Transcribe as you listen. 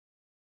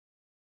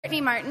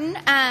Brittany Martin.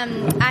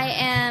 I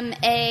am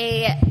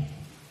a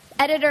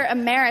editor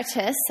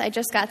emeritus, I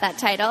just got that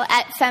title,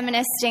 at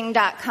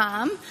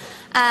feministing.com,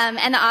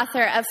 and the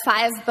author of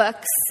 5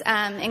 books,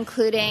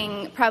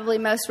 including, probably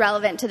most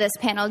relevant to this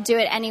panel, Do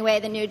It Anyway,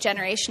 The New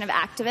Generation of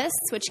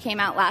Activists, which came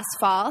out last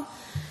fall.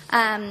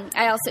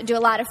 I also do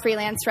a lot of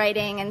freelance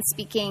writing and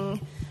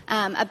speaking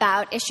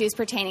about issues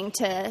pertaining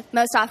to,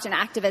 most often,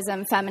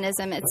 activism,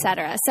 feminism,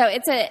 etc. So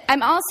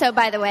I'm also,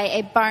 by the way,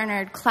 a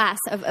Barnard class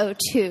of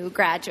 '02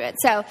 graduate.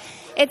 So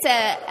it's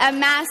a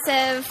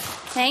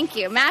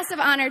massive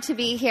honor to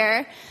be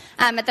here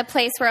at the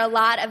place where a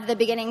lot of the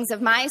beginnings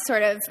of my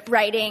sort of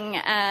writing,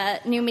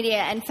 new media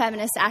and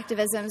feminist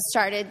activism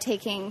started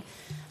taking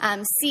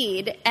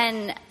seed.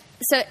 And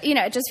so,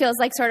 it just feels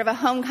like sort of a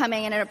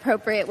homecoming and an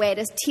appropriate way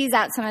to tease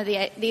out some of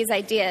these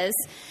ideas.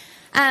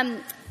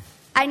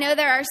 I know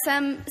there are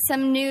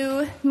some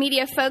new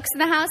media folks in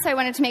the house. I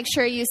wanted to make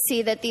sure you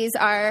see that these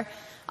are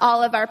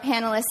all of our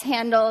panelists'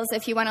 handles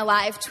if you want to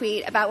live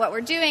tweet about what we're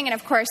doing, and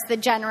of course the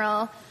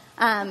general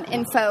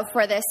info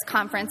for this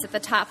conference at the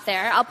top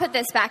there. I'll put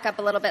this back up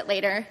a little bit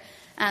later,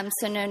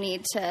 so no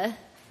need to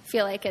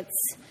feel like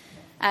it's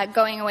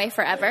going away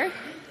forever.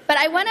 But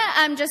I want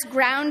to just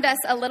ground us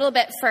a little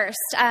bit first.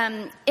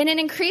 In an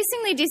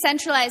increasingly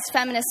decentralized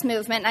feminist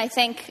movement, I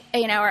think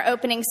our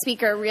opening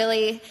speaker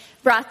really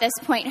brought this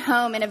point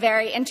home in a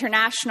very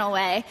international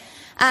way.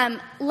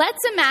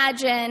 Let's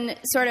imagine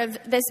sort of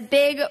this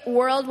big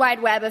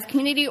worldwide web of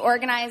community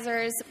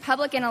organizers,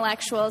 public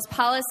intellectuals,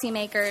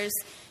 policymakers.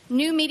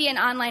 New media and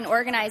online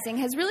organizing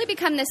has really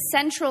become this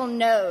central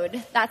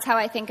node, that's how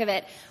I think of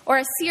it, or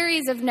a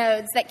series of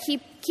nodes that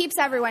keeps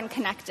everyone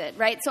connected,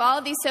 right? So all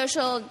of these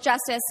social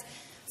justice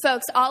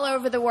folks all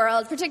over the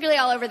world, particularly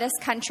all over this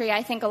country,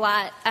 I think a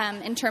lot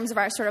in terms of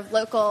our sort of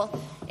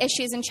local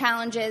issues and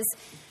challenges.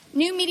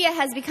 New media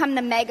has become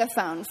the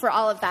megaphone for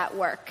all of that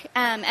work.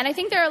 And I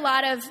think there are a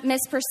lot of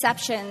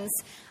misperceptions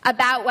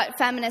about what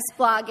feminist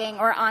blogging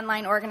or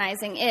online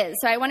organizing is.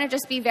 So I want to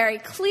just be very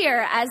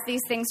clear as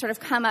these things sort of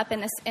come up in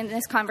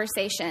this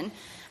conversation.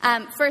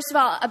 First of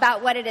all,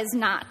 about what it is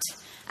not.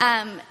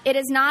 It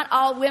is not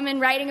all women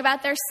writing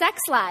about their sex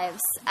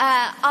lives,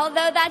 although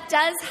that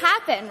does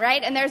happen,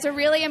 right? And there's a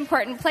really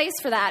important place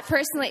for that.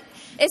 Personally,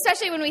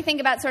 especially when we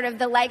think about sort of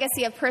the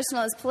legacy of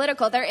personal as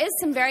political, there is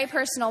some very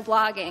personal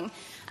blogging.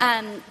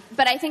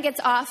 But I think it's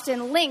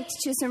often linked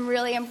to some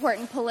really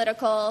important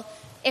political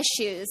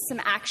issues,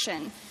 some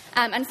action.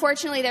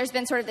 Unfortunately, there's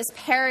been sort of this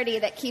parody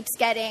that keeps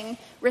getting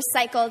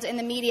recycled in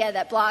the media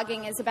that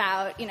blogging is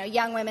about,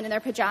 young women in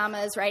their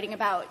pajamas writing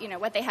about,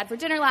 what they had for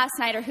dinner last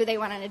night or who they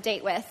went on a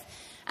date with.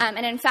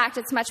 And in fact,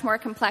 it's much more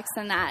complex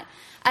than that.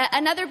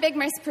 Another big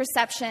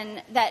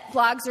misperception that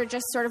blogs are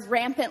just sort of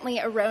rampantly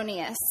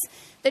erroneous.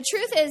 The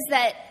truth is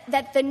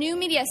that the new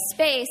media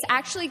space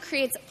actually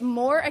creates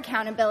more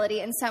accountability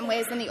in some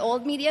ways than the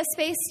old media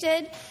space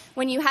did,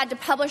 when you had to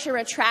publish a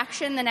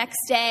retraction the next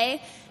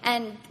day,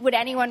 and would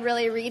anyone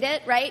really read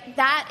it, right?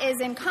 That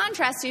is in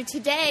contrast to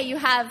today. You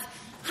have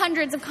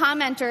hundreds of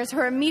commenters who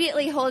are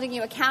immediately holding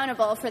you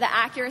accountable for the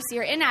accuracy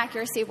or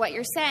inaccuracy of what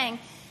you're saying.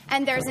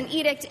 And there's an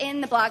edict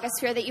in the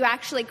blogosphere that you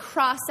actually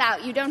cross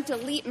out. You don't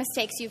delete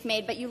mistakes you've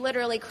made, but you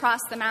literally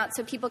cross them out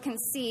so people can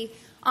see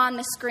on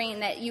the screen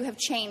that you have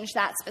changed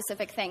that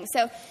specific thing.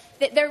 So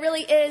there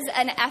really is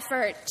an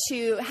effort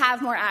to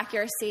have more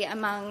accuracy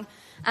among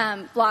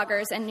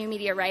bloggers and new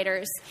media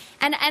writers.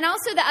 And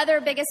also the other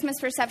biggest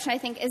misperception, I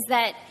think, is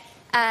that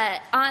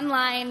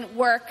online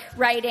work,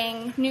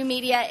 writing, new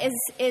media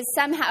is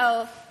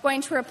somehow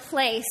going to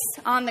replace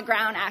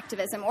on-the-ground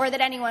activism, or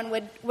that anyone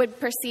would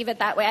perceive it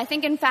that way. I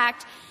think, in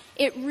fact,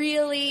 it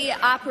really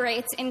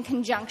operates in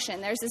conjunction.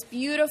 There's this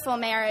beautiful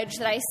marriage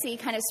that I see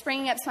kind of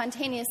springing up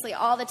spontaneously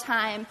all the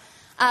time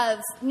of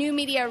new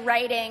media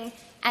writing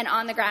and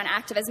on-the-ground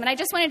activism. And I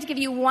just wanted to give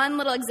you one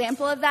little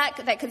example of that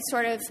could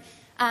sort of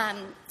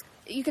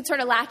you could sort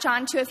of latch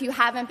on to if you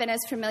haven't been as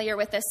familiar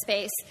with this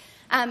space.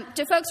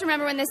 Do folks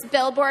remember when this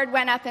billboard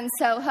went up in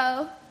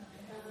Soho?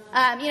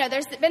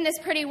 There's been this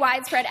pretty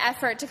widespread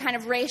effort to kind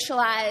of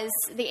racialize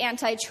the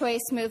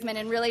anti-choice movement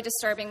in really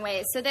disturbing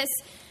ways. So this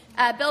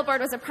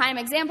billboard was a prime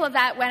example of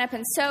that, went up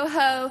in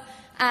Soho.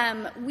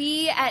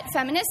 We at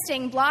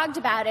Feministing blogged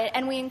about it,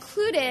 and we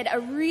included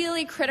a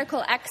really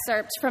critical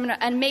excerpt from an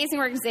amazing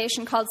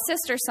organization called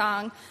Sister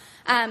Song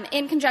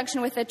in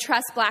conjunction with the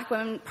Trust Black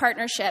Women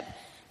Partnership.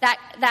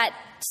 That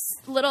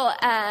little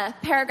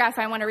paragraph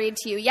I want to read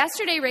to you.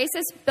 Yesterday,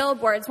 racist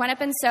billboards went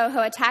up in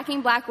Soho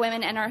attacking black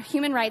women and our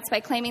human rights by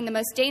claiming the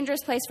most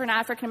dangerous place for an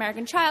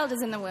African-American child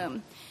is in the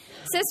womb.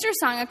 Sister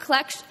Song,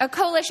 a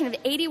coalition of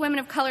 80 women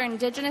of color and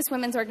indigenous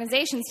women's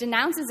organizations,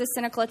 denounces a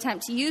cynical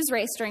attempt to use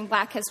race during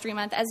Black History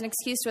Month as an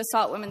excuse to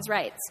assault women's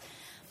rights.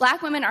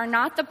 Black women are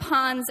not the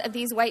pawns of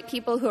these white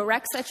people who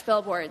erect such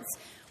billboards.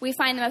 We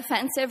find them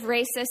offensive,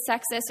 racist,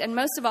 sexist, and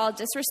most of all,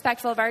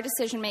 disrespectful of our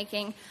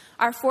decision-making,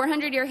 our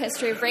 400-year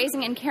history of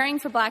raising and caring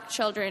for black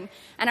children,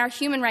 and our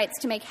human rights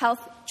to make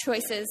health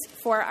choices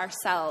for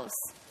ourselves.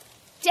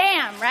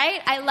 Damn,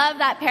 right? I love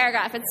that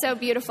paragraph. It's so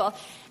beautiful.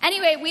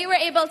 Anyway, we were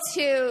able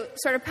to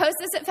sort of post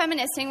this at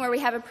Feministing, where we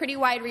have a pretty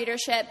wide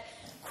readership,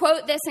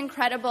 quote this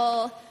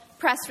incredible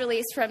press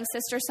release from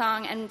Sister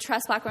Song and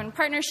Trust Black Women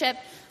Partnership.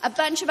 A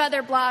bunch of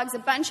other blogs, a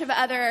bunch of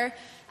other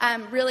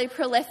really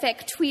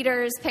prolific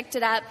tweeters picked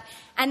it up.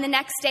 And the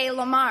next day,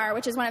 Lamar,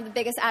 which is one of the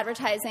biggest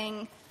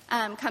advertising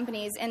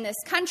companies in this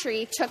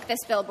country, took this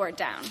billboard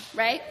down,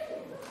 right?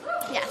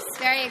 Yes,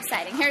 very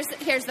exciting.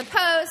 Here's the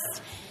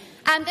post.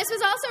 This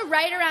was also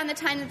right around the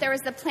time that there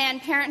was the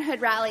Planned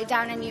Parenthood rally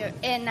down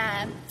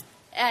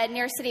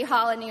near City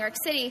Hall in New York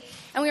City.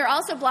 And we were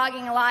also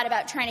blogging a lot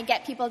about trying to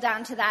get people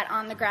down to that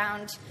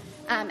on-the-ground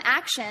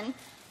action.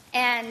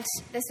 And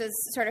this was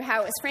sort of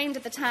how it was framed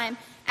at the time.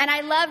 And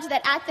I loved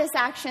that at this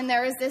action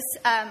there was this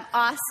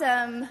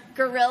awesome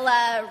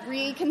guerrilla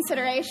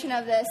reconsideration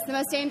of this. The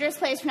most dangerous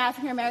place for an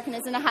African American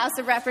is in the House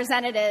of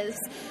Representatives.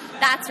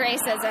 That's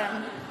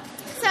racism.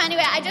 So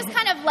anyway, I just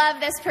kind of love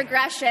this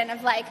progression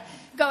of like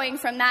going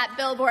from that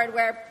billboard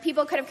where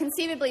people could have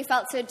conceivably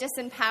felt so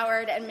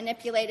disempowered and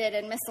manipulated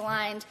and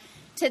misaligned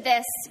to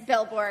this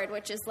billboard,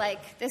 which is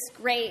like this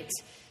great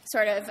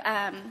sort of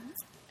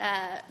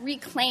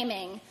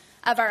reclaiming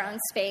of our own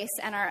space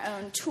and our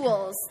own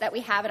tools that we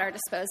have at our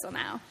disposal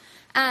now.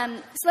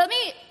 So let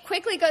me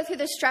quickly go through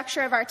the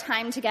structure of our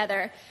time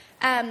together.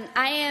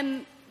 I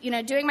am,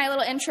 doing my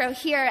little intro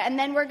here, and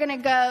then we're going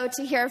to go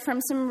to hear from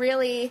some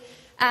really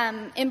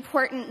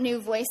important new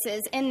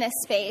voices in this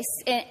space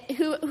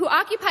who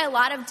occupy a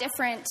lot of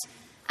different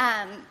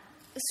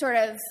sort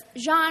of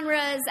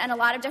genres and a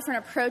lot of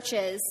different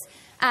approaches,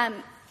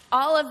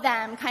 all of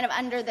them kind of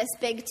under this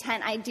big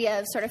tent idea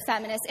of sort of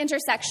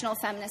intersectional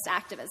feminist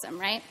activism,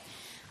 right?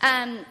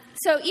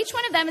 So each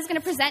one of them is going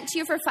to present to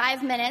you for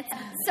 5 minutes.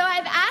 So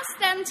I've asked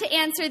them to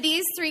answer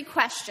these 3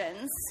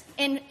 questions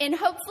in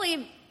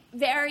hopefully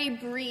very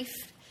brief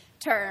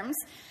terms.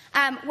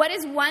 What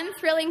is one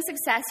thrilling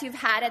success you've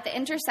had at the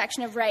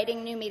intersection of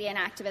writing, new media, and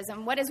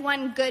activism? What is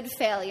one good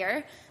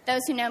failure?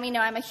 Those who know me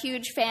know I'm a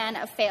huge fan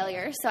of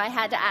failure, so I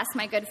had to ask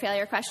my good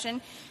failure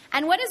question.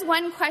 And what is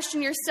one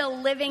question you're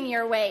still living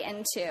your way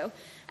into?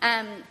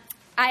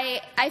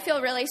 I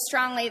feel really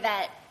strongly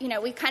that,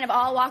 we kind of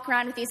all walk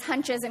around with these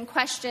hunches and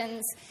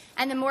questions,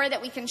 and the more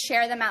that we can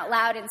share them out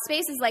loud in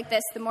spaces like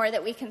this, the more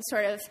that we can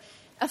sort of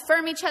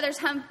affirm each other's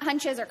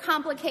hunches or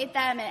complicate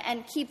them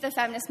and keep the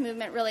feminist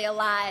movement really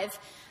alive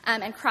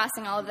and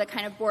crossing all of the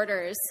kind of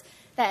borders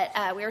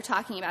that we were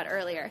talking about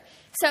earlier.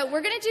 So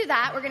we're going to do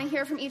that. We're going to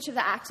hear from each of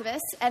the activists,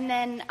 and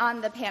then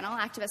on the panel,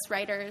 activist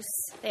writers,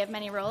 they have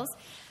many roles.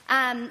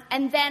 And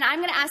then I'm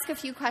going to ask a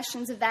few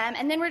questions of them,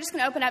 and then we're just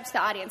going to open up to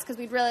the audience because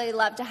we'd really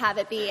love to have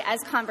it be as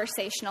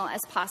conversational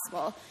as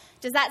possible.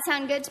 Does that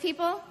sound good to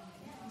people?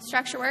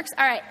 Structure works?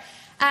 All right.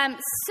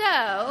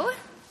 So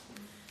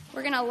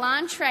we're going to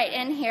launch right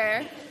in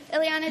here.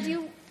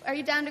 Ileana, are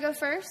you down to go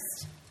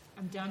first?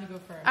 I'm down to go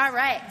first. All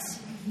right.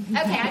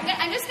 Okay,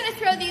 I'm just going to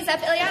throw these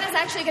up. Ileana's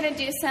actually going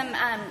to do some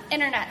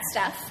internet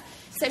stuff,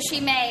 so she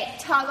may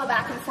toggle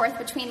back and forth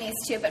between these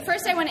two. But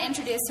first I want to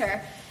introduce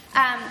her.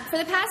 For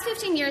the past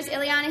 15 years,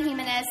 Ileana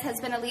Jimenez has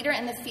been a leader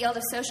in the field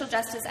of social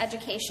justice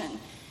education.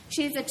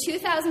 She is a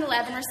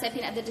 2011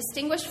 recipient of the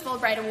Distinguished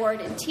Fulbright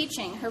Award in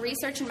Teaching. Her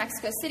research in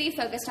Mexico City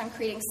focused on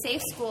creating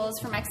safe schools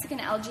for Mexican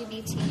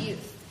LGBT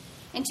youth.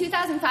 In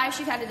 2005,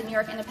 she founded the New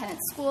York Independent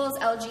Schools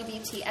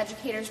LGBT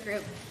Educators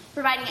Group,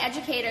 providing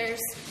educators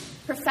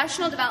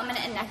professional development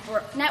and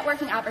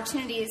networking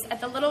opportunities at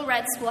the Little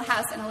Red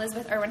Schoolhouse and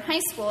Elizabeth Irwin High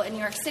School in New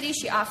York City.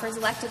 She offers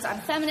electives on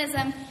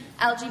feminism,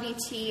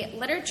 LGBT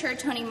literature,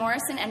 Toni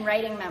Morrison, and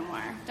writing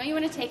memoir. Don't you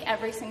want to take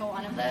every single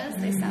one of those?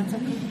 They sound so.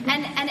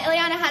 And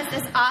Ileana has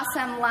this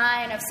awesome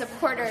line of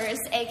supporters,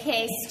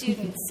 aka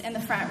students, in the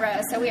front row.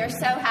 So we are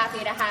so happy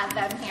to have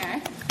them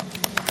here.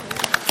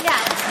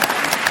 Yeah.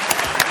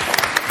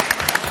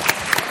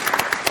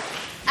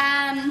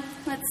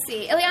 Let's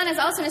see. Ileana is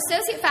also an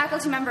associate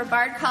faculty member of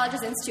Bard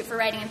College's Institute for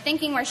Writing and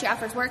Thinking, where she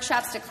offers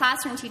workshops to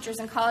classroom teachers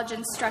and college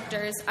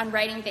instructors on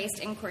writing-based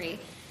inquiry.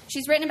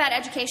 She's written about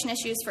education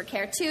issues for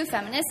Care 2,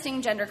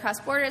 Feministing, Gender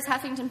Cross Borders,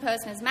 Huffington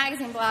Post, Ms.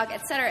 Magazine blog,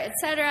 etc.,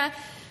 etc.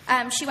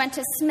 She went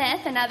to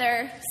Smith,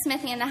 another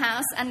Smithy in the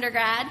house,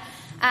 undergrad,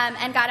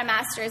 and got a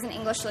master's in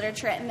English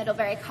literature at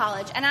Middlebury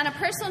College. And on a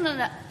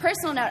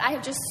personal note, I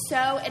have just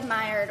so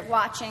admired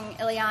watching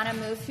Ileana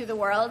move through the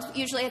world.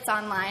 Usually it's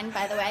online,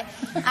 by the way.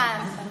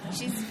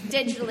 She's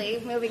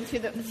digitally moving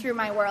through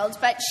my world.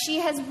 But she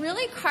has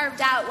really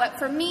carved out what,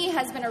 for me,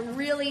 has been a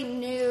really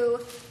new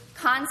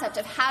concept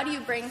of how do you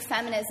bring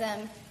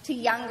feminism to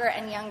younger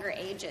and younger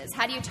ages?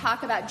 How do you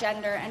talk about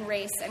gender and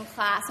race and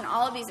class and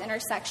all of these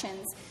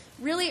intersections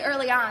really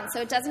early on, so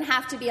it doesn't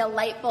have to be a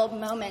light bulb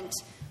moment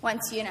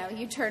once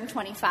you turn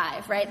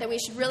 25, right? That we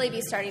should really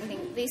be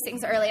starting these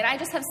things early. And I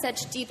just have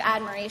such deep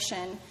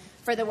admiration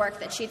for the work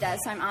that she does,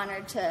 so I'm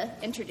honored to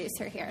introduce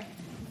her here.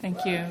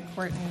 Thank you,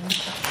 Courtney.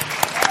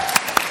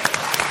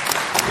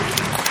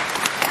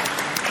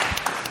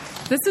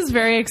 This is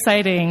very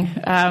exciting.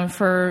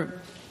 For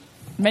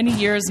many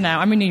years now,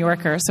 I'm a New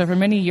Yorker, so for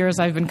many years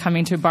I've been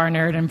coming to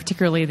Barnard, and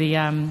particularly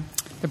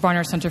the the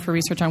Barnard Center for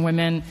Research on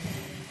Women,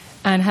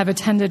 and have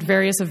attended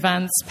various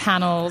events,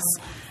 panels,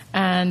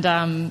 and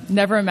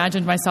never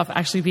imagined myself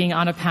actually being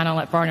on a panel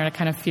at Barnard. I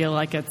kind of feel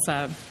like it's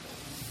a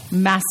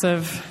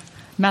massive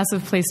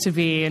place to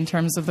be in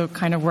terms of the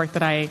kind of work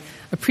that I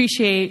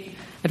appreciate,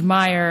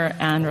 admire,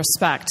 and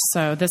respect.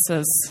 So this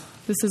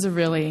is a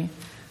really,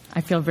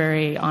 I feel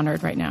very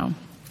honored right now.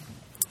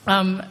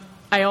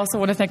 I also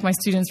want to thank my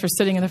students for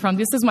sitting in the front.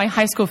 This is my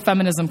high school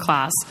feminism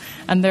class,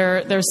 and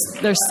they're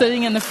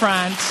sitting in the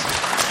front.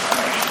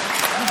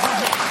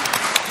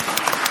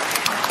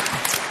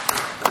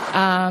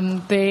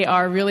 They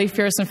are really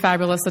fierce and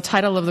fabulous. The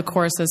title of the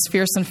course is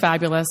Fierce and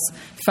Fabulous,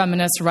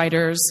 Feminist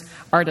Writers,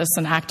 Artists,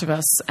 and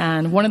Activists.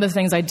 And one of the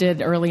things I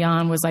did early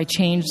on was I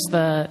changed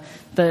the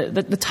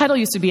title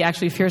used to be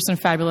actually Fierce and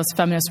Fabulous,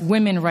 Feminist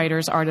Women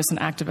Writers, Artists, and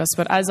Activists.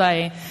 But as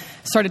I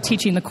started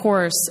teaching the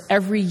course,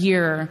 every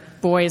year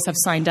boys have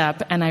signed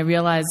up, and I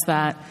realized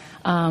that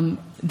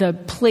the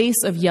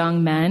place of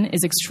young men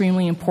is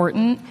extremely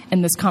important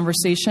in this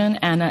conversation,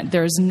 and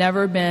there's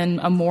never been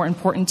a more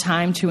important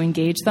time to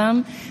engage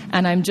them.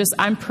 And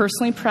I'm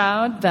personally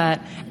proud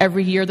that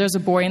every year there's a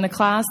boy in the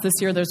class. This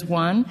year there's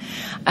one.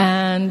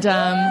 And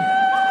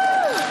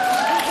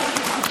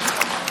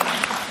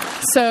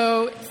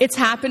so it's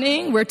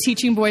happening. We're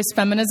teaching boys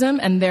feminism,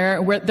 and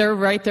they're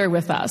right there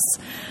with us.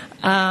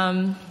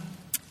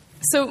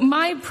 So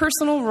my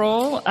personal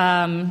role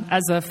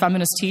as a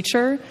feminist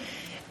teacher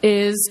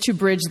is to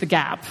bridge the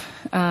gap.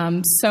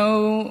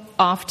 So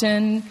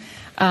often,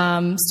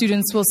 college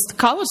students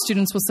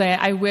will say,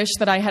 "I wish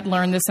that I had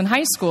learned this in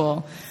high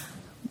school."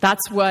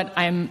 That's what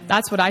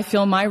I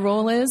feel my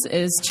role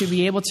is to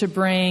be able to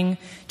bring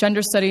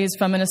gender studies,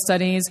 feminist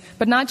studies,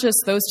 but not just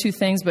those two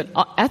things, but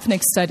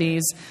ethnic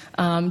studies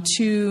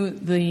to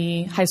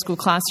the high school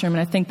classroom.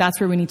 And I think that's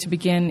where we need to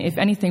begin. If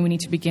anything, we need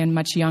to begin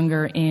much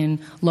younger in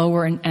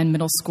lower and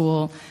middle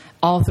school,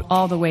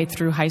 all the way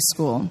through high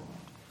school.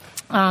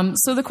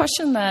 So the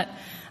question that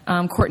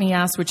Courtney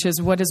asked, which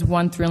is, what is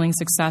one thrilling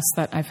success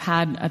that I've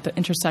had at the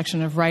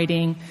intersection of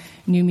writing,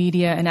 new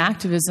media, and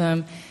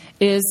activism,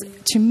 is,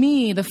 to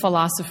me, the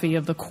philosophy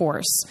of the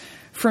course.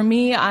 For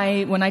me,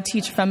 when I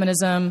teach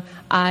feminism,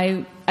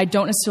 I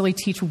don't necessarily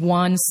teach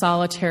one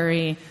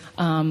solitary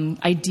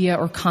idea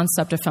or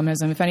concept of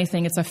feminism. If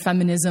anything, it's a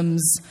feminisms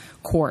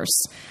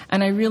course.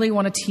 And I really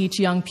want to teach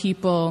young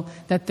people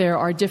that there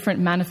are different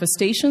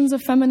manifestations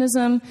of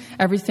feminism,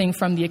 everything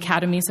from the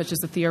academy, such as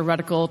the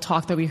theoretical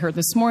talk that we heard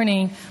this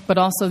morning, but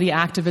also the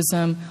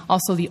activism,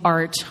 also the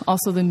art,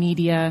 also the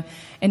media.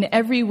 In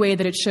every way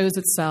that it shows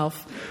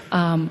itself,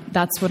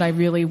 that's what I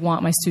really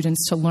want my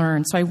students to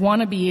learn. So I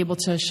want to be able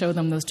to show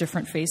them those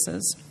different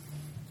faces.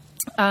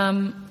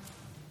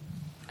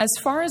 As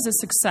far as a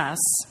success,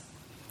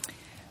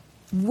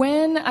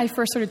 when I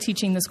first started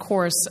teaching this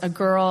course, a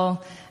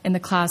girl in the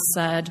class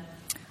said,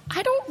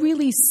 "I don't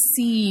really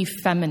see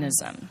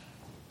feminism."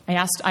 I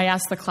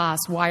asked the class,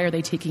 "Why are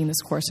they taking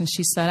this course?" And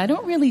she said, "I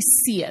don't really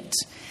see it."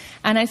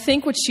 And I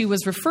think what she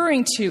was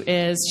referring to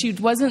is she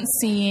wasn't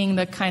seeing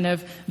the kind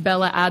of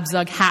Bella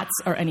Abzug hats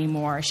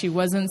anymore. She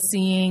wasn't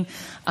seeing,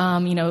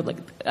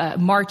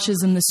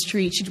 marches in the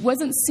street. She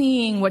wasn't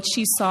seeing what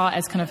she saw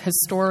as kind of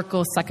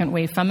historical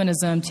second-wave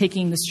feminism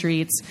taking the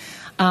streets.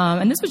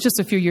 And this was just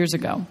a few years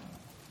ago.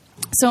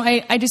 So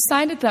I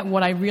decided that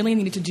what I really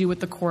needed to do with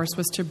the course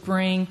was to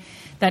bring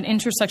that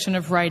intersection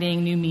of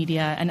writing, new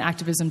media, and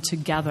activism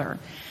together.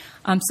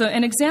 So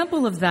an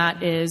example of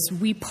that is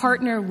we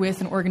partner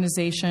with an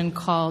organization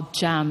called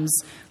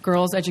GEMS,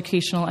 Girls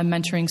Educational and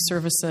Mentoring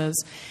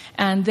Services,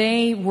 and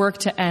they work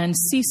to end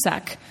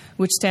CSEC,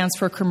 which stands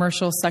for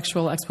Commercial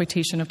Sexual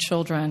Exploitation of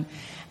Children.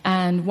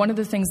 And one of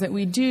the things that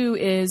we do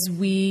is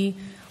we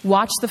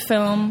watch the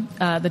film,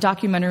 the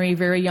documentary,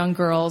 Very Young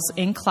Girls,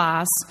 in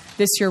class.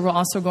 This year we're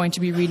also going to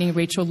be reading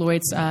Rachel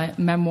Lloyd's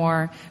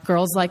memoir,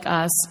 Girls Like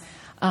Us.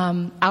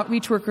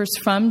 Outreach workers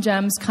from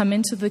GEMS come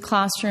into the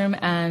classroom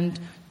and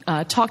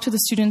talk to the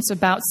students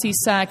about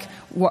CSEC,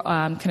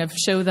 kind of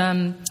show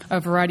them a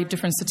variety of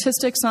different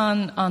statistics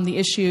on the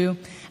issue.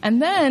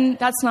 And then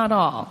that's not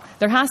all.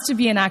 There has to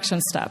be an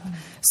action step.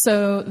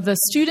 So the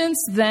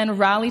students then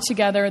rally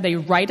together, they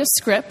write a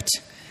script,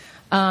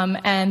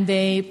 and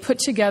they put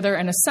together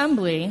an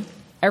assembly.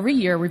 Every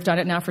year, we've done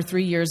it now for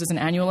 3 years as an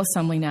annual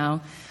assembly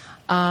now.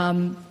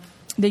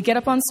 They get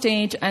up on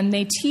stage and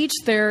they teach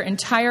their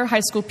entire high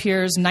school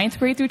peers, 9th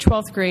grade through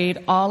 12th grade,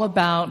 all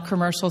about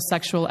commercial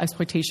sexual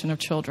exploitation of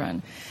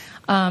children.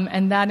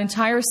 And that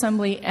entire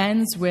assembly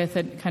ends with,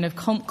 it kind of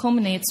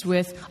culminates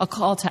with a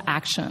call to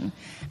action.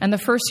 And the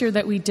first year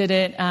that we did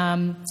it,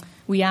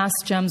 we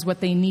asked GEMS what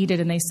they needed,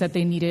 and they said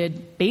they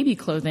needed baby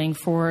clothing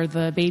for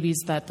the babies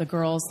that the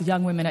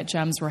young women at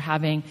GEMS were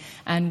having.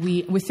 And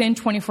within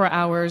 24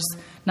 hours,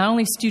 not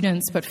only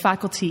students, but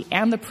faculty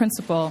and the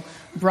principal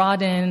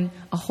brought in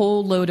a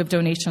whole load of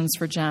donations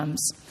for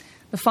GEMS.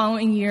 The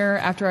following year,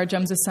 after our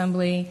GEMS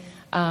assembly,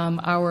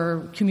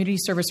 our community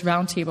service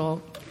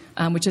roundtable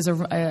which is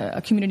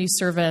a community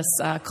service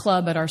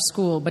club at our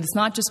school. But it's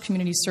not just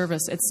community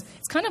service. It's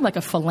kind of like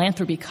a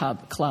philanthropy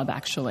club,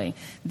 actually.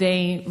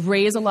 They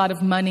raise a lot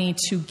of money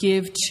to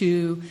give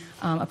to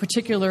a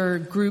particular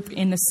group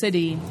in the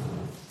city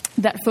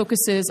that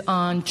focuses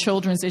on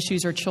children's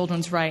issues or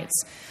children's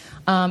rights.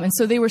 And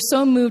so they were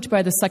so moved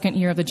by the second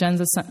year of the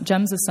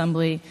GEMS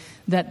Assembly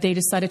that they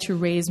decided to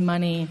raise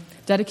money,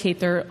 dedicate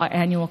their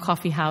annual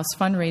coffee house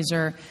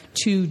fundraiser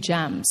to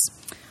GEMS.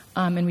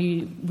 And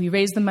we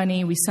raised the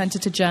money, we sent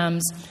it to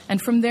GEMS,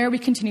 and from there we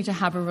continue to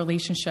have a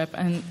relationship.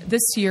 And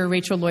this year,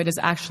 Rachel Lloyd is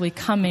actually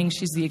coming.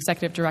 She's the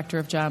executive director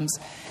of GEMS.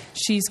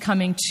 She's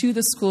coming to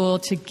the school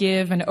to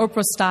give an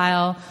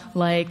Oprah-style,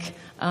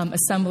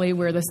 assembly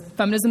where the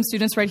feminism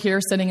students right here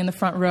sitting in the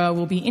front row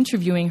will be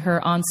interviewing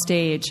her on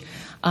stage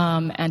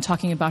and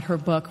talking about her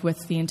book with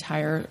the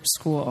entire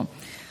school.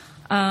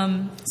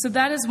 So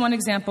that is one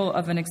example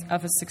of a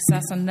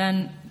success. And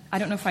then I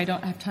don't know if I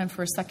don't have time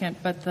for a second,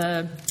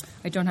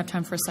 I don't have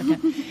time for a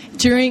second.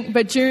 During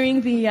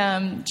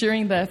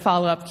the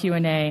follow-up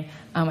Q&A,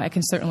 I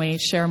can certainly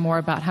share more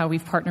about how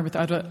we've partnered with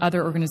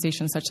other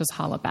organizations such as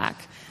Hollaback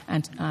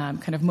and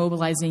kind of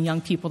mobilizing young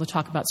people to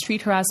talk about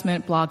street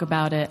harassment, blog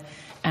about it,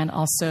 and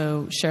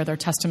also share their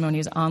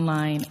testimonies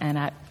online and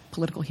at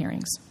political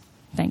hearings.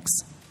 Thanks.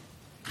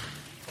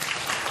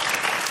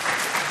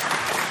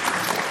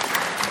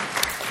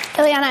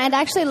 Ileana, I'd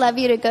actually love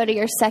you to go to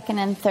your second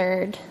and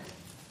third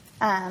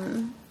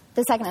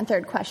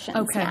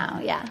questions now.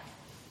 Yeah.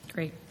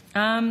 Great.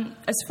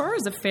 As far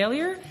as a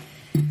failure,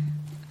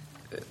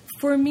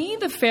 for me,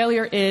 the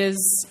failure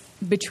is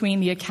between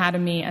the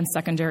academy and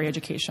secondary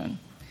education.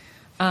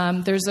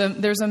 There's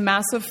a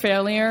massive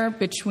failure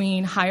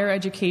between higher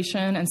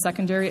education and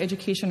secondary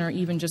education, or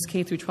even just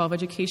K through 12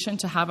 education,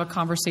 to have a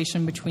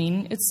conversation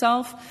between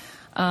itself.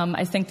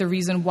 I think the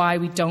reason why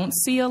we don't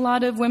see a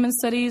lot of women's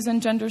studies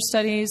and gender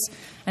studies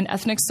and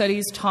ethnic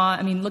studies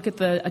taught, look at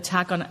the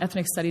attack on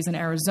ethnic studies in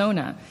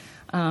Arizona.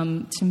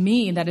 To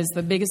me, that is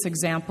the biggest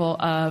example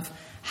of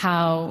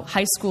how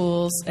high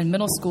schools and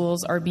middle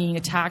schools are being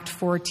attacked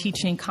for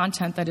teaching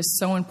content that is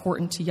so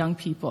important to young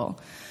people.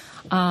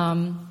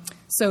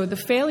 So the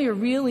failure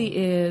really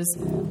is,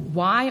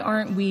 why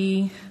aren't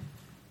we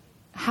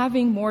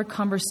having more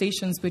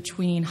conversations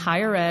between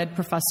higher ed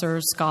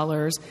professors,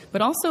 scholars,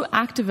 but also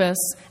activists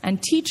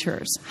and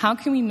teachers? How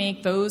can we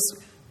make those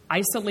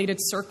isolated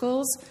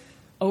circles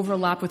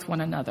overlap with one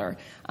another?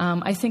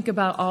 I think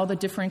about all the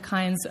different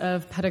kinds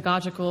of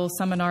pedagogical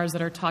seminars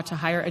that are taught to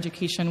higher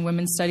education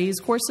women's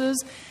studies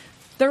courses.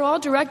 They're all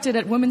directed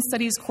at women's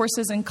studies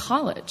courses in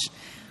college.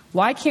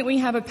 Why can't we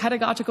have a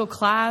pedagogical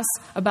class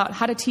about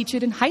how to teach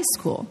it in high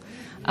school?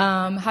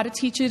 How to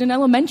teach it in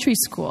elementary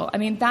school?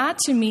 That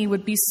to me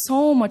would be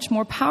so much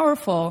more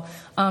powerful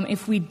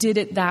if we did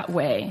it that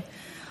way.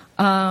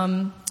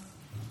 So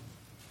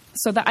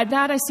that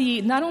I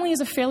see not only as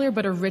a failure,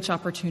 but a rich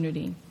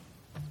opportunity.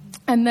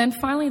 And then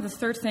finally, the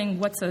third thing,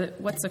 what's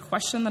a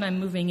question that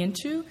I'm moving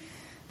into?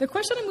 The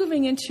question I'm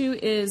moving into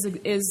is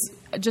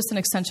just an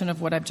extension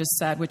of what I've just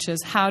said, which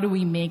is, how do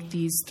we make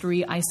these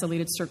three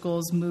isolated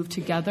circles move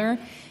together?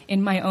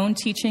 In my own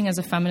teaching as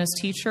a feminist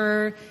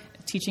teacher,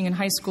 teaching in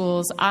high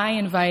schools, I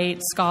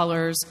invite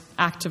scholars,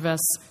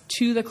 activists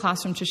to the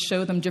classroom to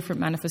show them different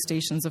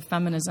manifestations of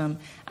feminism.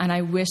 And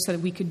I wish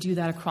that we could do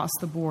that across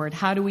the board.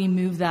 How do we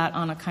move that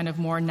on a kind of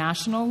more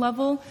national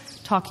level,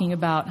 talking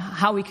about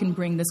how we can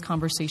bring this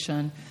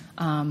conversation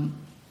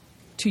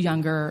to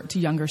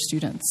younger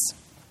students?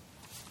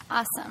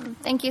 Awesome.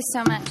 Thank you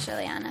so much,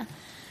 Ileana.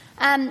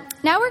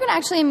 Now we're going to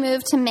actually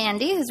move to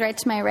Mandy, who's right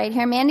to my right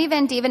here. Mandy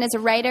Van Dieven is a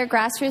writer,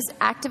 grassroots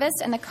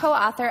activist, and the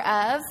co-author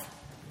of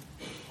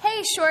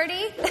Hey,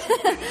 Shorty,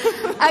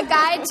 a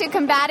guide to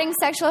combating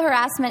sexual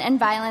harassment and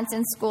violence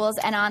in schools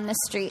and on the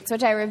streets,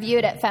 which I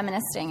reviewed at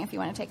Feministing if you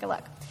want to take a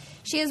look.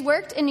 She has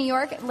worked in New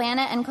York,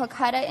 Atlanta, and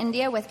Kolkata,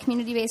 India with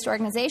community-based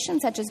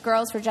organizations such as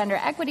Girls for Gender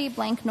Equity,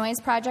 Blank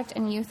Noise Project,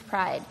 and Youth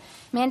Pride.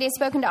 Mandy has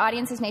spoken to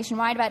audiences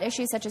nationwide about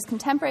issues such as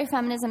contemporary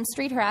feminism,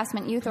 street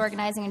harassment, youth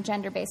organizing, and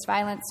gender-based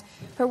violence.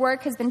 Her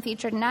work has been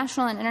featured in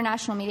national and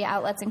international media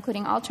outlets,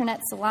 including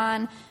Alternet,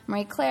 Salon,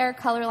 Marie Claire,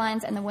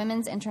 Colorlines, and the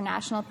Women's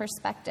International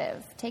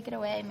Perspective. Take it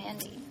away,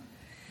 Mandy.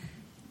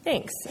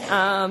 Thanks.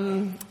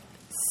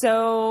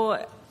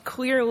 So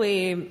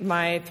clearly,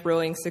 my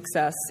thrilling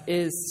success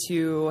is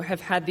to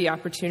have had the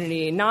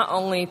opportunity not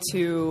only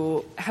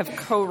to have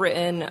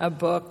co-written a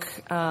book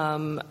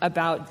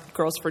about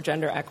Girls for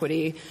Gender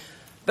Equity,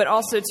 but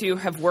also to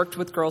have worked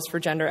with Girls for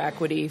Gender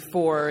Equity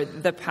for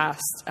the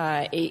past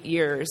 8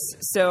 years.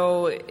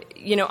 So,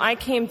 I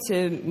came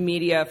to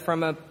media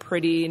from a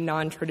pretty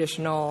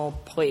non-traditional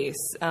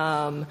place.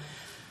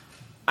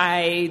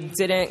 I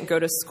didn't go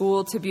to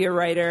school to be a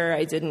writer.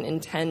 I didn't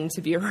intend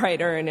to be a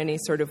writer in any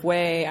sort of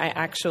way. I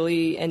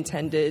actually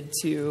intended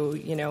to,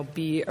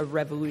 be a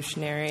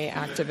revolutionary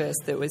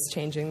activist that was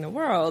changing the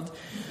world.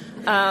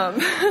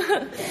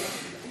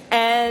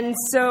 And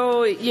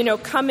so,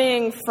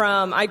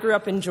 I grew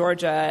up in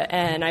Georgia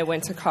and I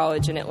went to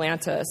college in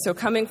Atlanta. So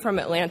coming from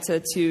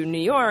Atlanta to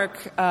New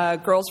York,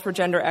 Girls for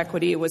Gender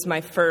Equity was my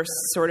first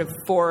sort of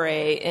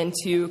foray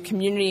into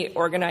community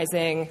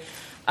organizing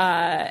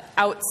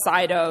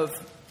outside of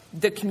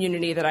the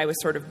community that I was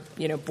sort of,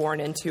 born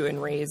into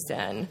and raised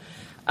in.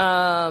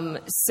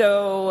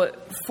 So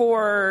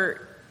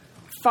for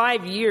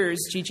 5 years,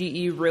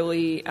 GGE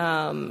really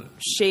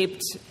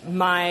shaped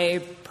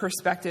my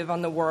perspective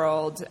on the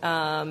world,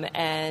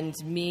 and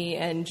me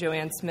and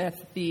Joanne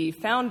Smith, the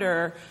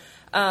founder,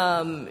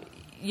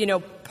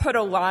 put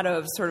a lot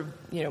of sort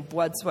of,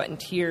 blood, sweat, and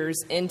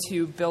tears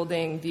into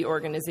building the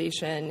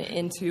organization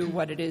into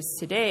what it is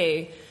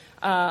today,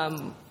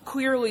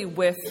 clearly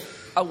with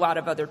a lot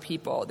of other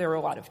people. There were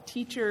a lot of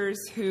teachers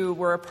who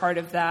were a part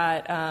of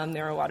that.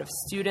 There were a lot of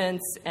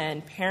students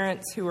and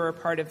parents who were a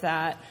part of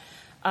that.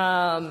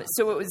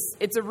 So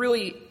it's a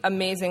really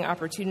amazing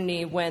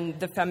opportunity when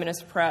the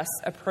feminist press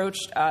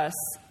approached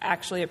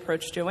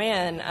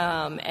Joanne,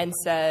 and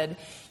said,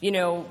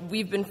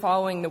 we've been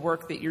following the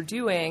work that you're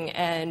doing,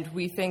 and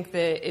we think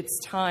that it's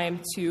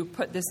time to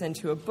put this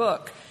into a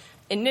book.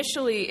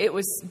 Initially, it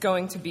was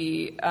going to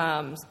be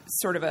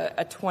sort of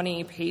a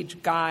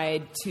 20-page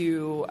guide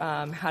to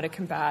how to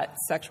combat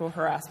sexual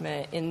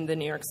harassment in the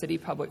New York City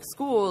public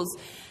schools.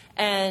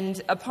 And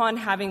upon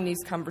having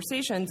these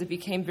conversations, it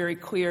became very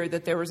clear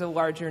that there was a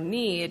larger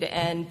need,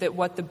 and that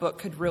what the book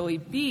could really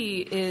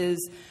be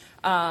is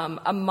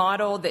a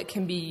model that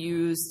can be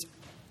used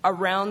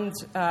around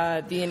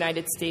the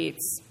United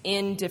States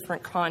in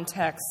different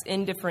contexts,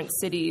 in different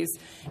cities,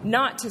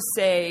 not to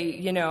say,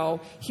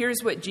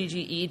 here's what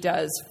GGE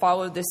does,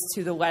 follow this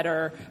to the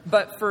letter,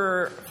 but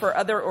for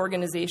other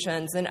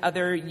organizations and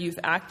other youth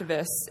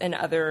activists and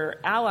other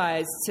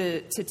allies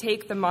to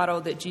take the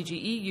model that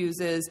GGE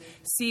uses,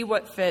 see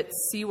what fits,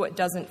 see what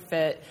doesn't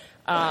fit,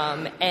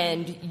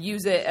 and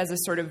use it as a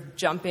sort of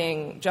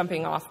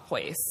jumping off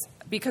place.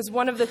 Because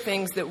one of the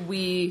things that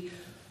we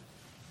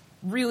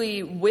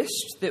really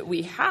wished that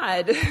we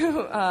had,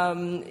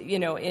 in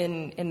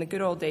the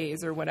good old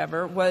days or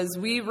whatever, was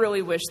we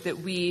really wished that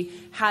we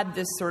had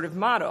this sort of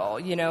model.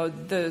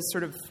 The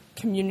sort of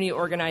community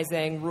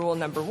organizing rule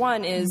number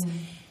one is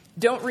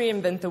don't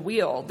reinvent the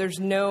wheel. There's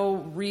no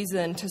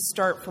reason to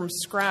start from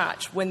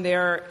scratch when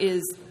there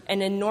is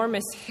an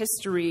enormous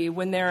history,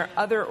 when there are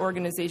other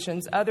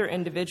organizations, other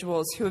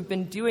individuals who have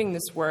been doing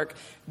this work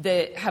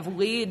that have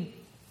laid,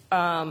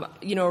 a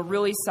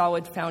really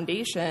solid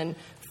foundation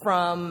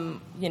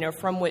from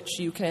which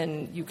you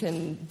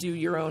can do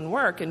your own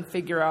work and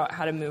figure out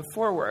how to move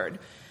forward.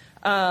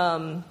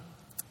 So,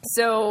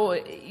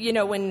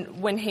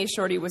 when Hey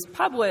Shorty was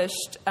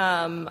published,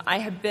 I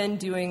had been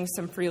doing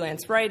some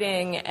freelance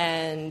writing,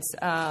 and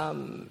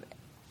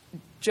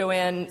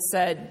Joanne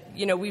said,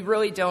 we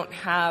really don't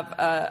have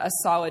a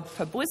solid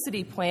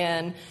publicity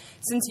plan.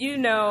 Since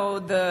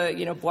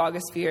the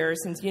blogosphere,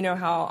 since you know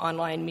how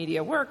online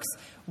media works,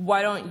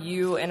 why don't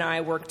you and I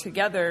work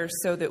together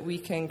so that we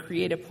can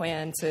create a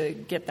plan to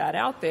get that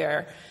out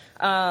there?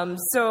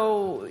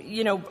 So,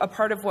 a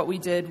part of what we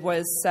did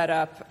was set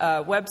up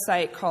a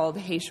website called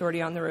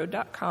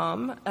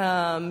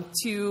HeyShortyOnTheRoad.com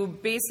to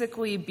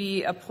basically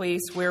be a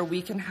place where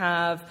we can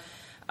have,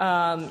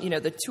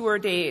 the tour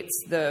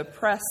dates, the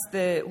press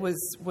that was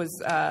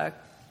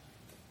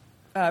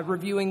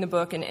reviewing the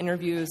book, and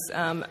interviews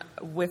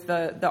with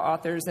the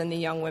authors and the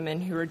young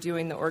women who are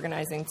doing the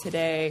organizing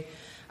today,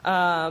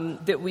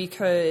 that we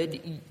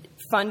could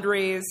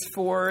fundraise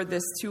for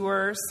this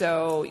tour.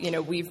 So,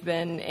 we've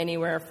been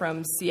anywhere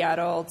from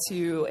Seattle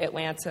to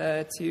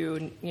Atlanta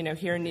to,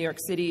 here in New York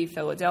City,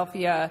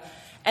 Philadelphia,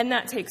 and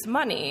that takes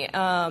money.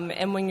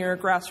 And when you're a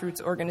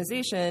grassroots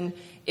organization,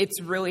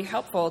 it's really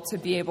helpful to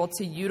be able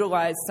to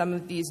utilize some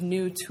of these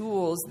new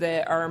tools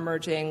that are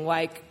emerging,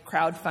 like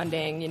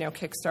crowdfunding,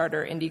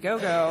 Kickstarter,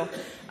 Indiegogo,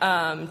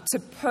 to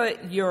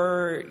put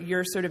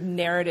your sort of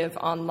narrative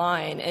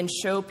online and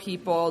show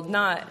people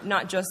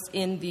not just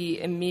in the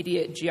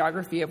immediate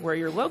geography of where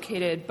you're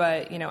located,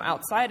 but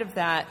outside of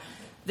that,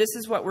 this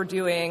is what we're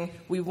doing.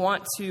 We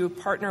want to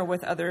partner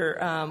with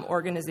other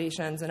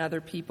organizations and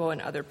other people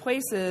in other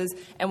places,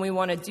 and we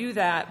want to do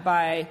that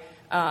by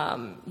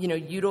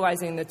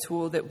utilizing the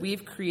tool that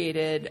we've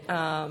created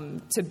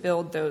to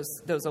build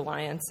those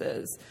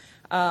alliances.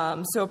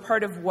 So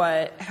part of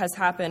what has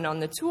happened on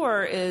the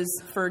tour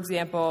is, for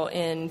example,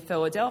 in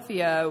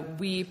Philadelphia,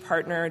 we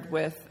partnered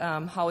with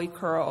Holly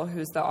Curl,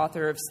 who's the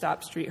author of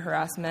Stop Street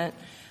Harassment.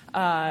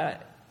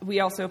 We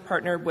also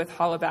partnered with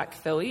Hollaback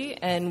Philly,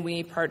 and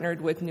we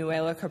partnered with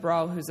Nuela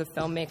Cabral, who's a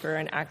filmmaker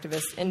and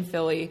activist in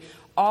Philly.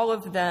 All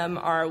of them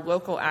are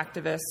local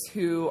activists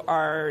who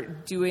are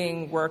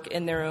doing work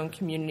in their own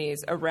communities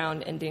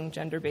around ending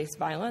gender-based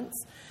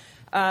violence.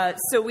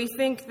 So we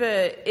think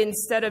that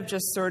instead of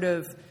just sort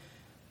of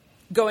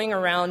going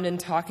around and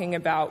talking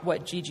about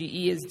what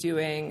GGE is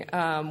doing,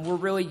 we're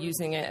really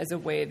using it as a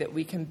way that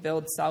we can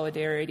build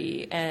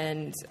solidarity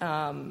and,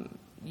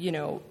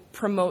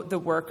 promote the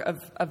work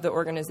of the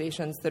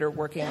organizations that are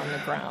working on the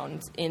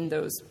ground in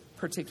those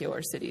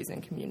particular cities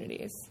and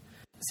communities.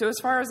 So as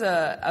far as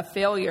a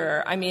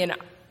failure, I mean,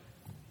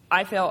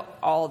 I fail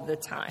all the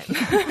time.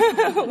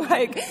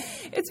 Like,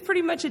 it's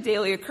pretty much a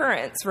daily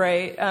occurrence,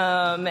 right?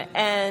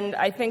 And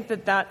I think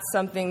that that's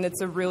something that's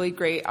a really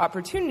great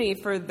opportunity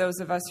for those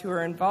of us who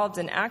are involved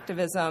in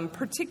activism,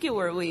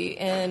 particularly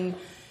in,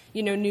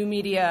 new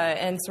media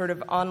and sort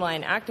of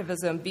online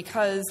activism,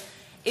 because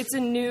it's a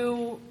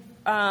new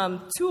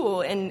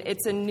tool, and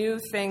it's a new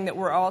thing that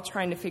we're all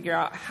trying to figure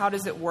out how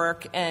does it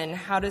work and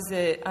how does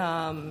it,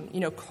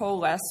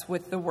 coalesce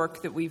with the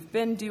work that we've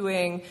been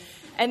doing,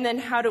 and then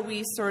how do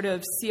we sort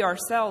of see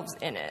ourselves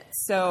in it.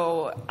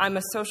 So I'm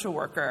a social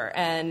worker,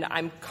 and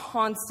I'm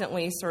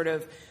constantly sort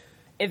of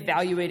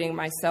evaluating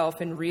myself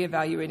and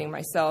reevaluating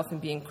myself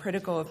and being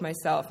critical of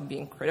myself and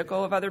being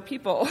critical of other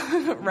people,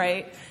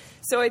 right?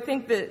 So I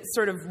think that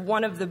sort of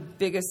one of the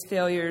biggest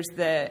failures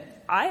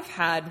that I've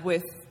had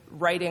with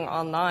writing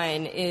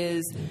online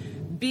is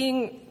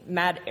being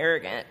mad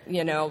arrogant,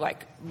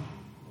 like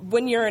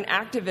when you're an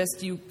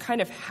activist, you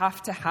kind of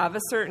have to have a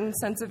certain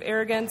sense of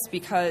arrogance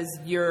because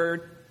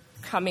you're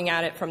coming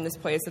at it from this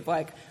place of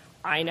like,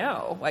 I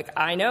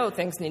know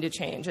things need to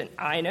change and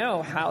I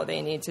know how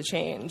they need to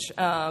change.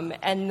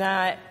 And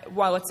that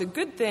while it's a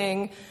good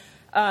thing,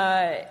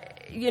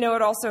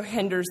 it also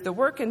hinders the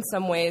work in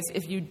some ways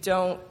if you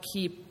don't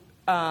keep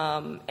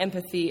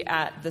empathy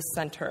at the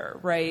center,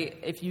 right?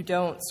 If you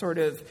don't sort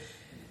of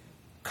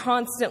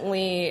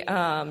constantly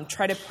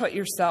try to put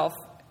yourself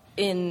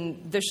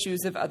in the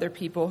shoes of other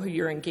people who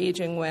you're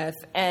engaging with,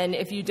 and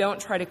if you don't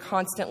try to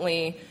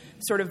constantly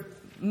sort of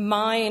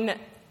mine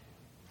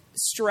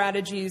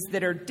strategies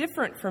that are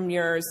different from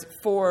yours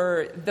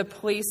for the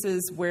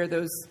places where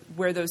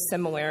those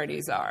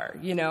similarities are,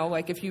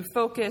 like if you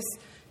focus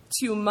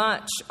too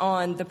much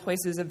on the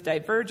places of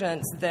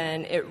divergence,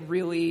 then it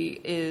really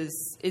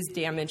is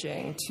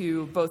damaging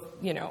to both,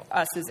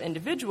 us as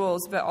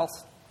individuals, but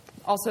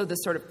also the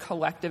sort of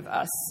collective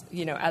us,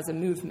 as a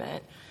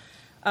movement.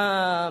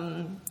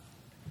 And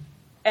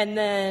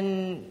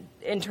then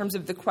in terms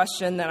of the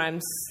question that I'm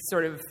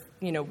sort of,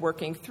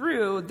 working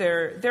through,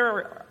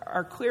 there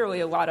are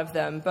clearly a lot of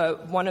them,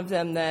 but one of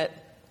them that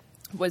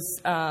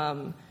was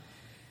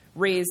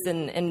raised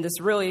in this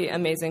really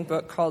amazing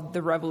book called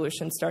The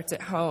Revolution Starts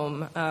at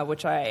Home,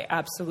 which I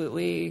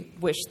absolutely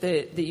wish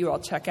that you all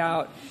check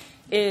out,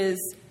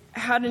 is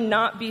how to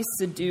not be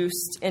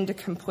seduced into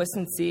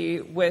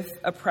complacency with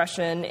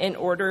oppression in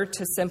order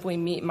to simply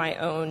meet my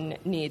own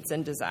needs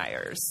and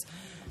desires.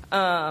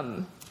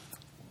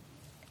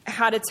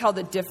 How to tell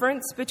the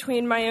difference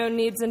between my own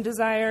needs and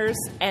desires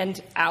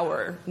and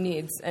our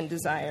needs and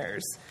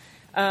desires.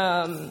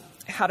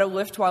 How to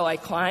lift while I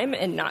climb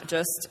and not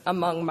just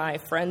among my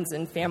friends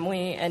and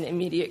family and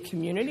immediate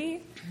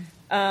community.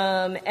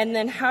 And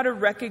then how to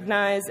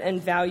recognize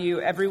and value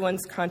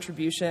everyone's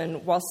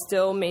contribution while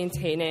still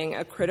maintaining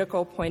a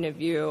critical point of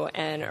view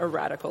and a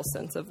radical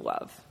sense of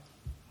love.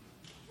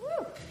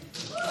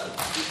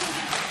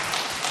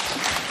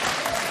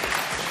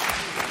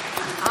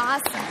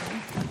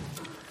 Awesome.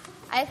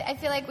 I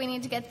feel like we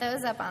need to get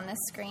those up on the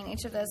screen.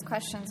 Each of those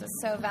questions is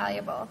so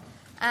valuable.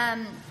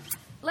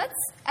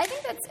 I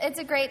think it's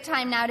a great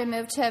time now to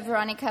move to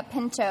Veronica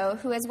Pinto,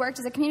 who has worked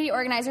as a community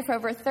organizer for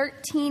over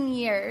 13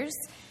 years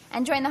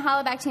and joined the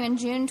Hollaback team in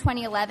June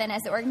 2011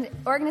 as the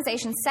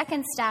organization's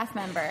second staff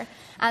member.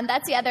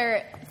 That's the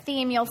other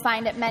theme you'll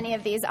find at many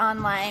of these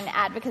online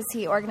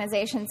advocacy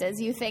organizations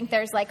is you think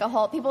there's like a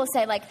whole, people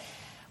say like,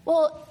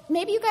 well,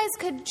 maybe you guys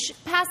could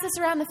pass this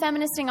around the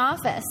feministing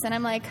office. And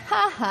I'm like,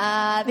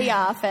 the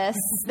office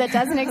that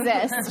doesn't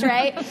exist,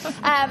 right?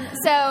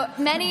 So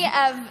many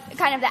of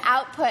kind of the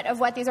output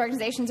of what these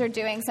organizations are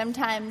doing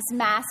sometimes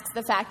masks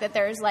the fact that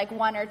there's like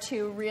one or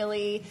two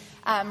really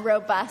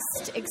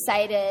robust,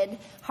 excited,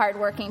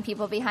 hardworking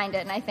people behind it.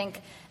 And I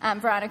think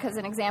Veronica's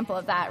an example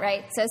of that,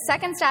 right? So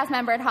second staff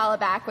member at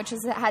Hollaback, which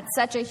has had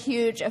such a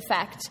huge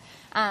effect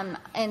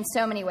in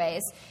so many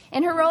ways.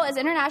 In her role as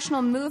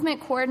International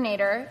Movement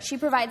Coordinator, she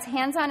provides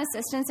hands-on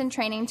assistance and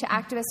training to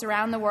activists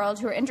around the world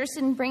who are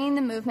interested in bringing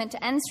the movement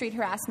to end street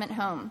harassment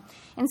home.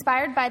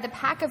 Inspired by the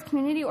pack of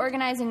community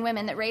organizing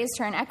women that raised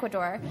her in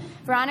Ecuador,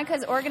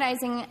 Veronica's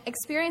organizing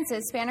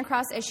experiences span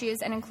across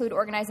issues and include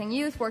organizing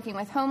youth, working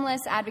with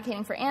homeless,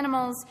 advocating for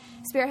animals,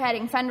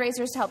 spearheading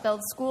fundraisers to help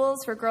build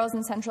schools for girls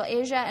in Central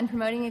Asia, and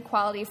promoting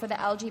equality for the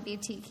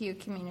LGBTQ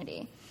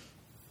community.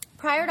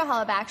 Prior to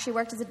Hollaback, she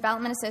worked as a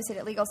development associate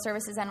at Legal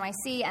Services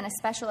NYC and a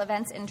special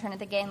events intern at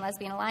the Gay and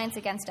Lesbian Alliance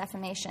Against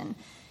Defamation.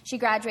 She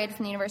graduated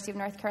from the University of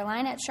North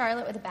Carolina at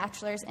Charlotte with a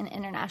bachelor's in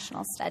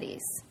international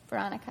studies.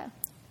 Veronica.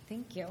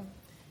 Thank you.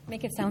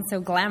 Make it sound so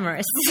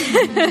glamorous.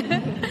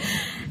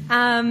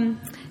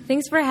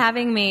 Thanks for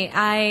having me.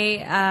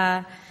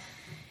 I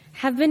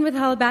have been with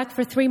Hollaback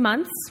for 3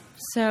 months,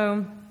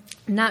 so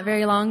not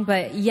very long,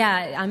 but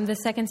yeah, I'm the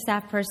second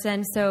staff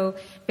person, so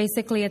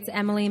basically it's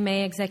Emily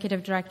May,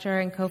 executive director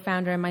and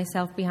co-founder, and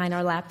myself behind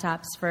our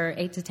laptops for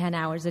 8 to 10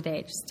 hours a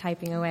day, just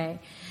typing away.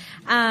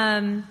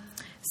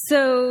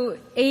 So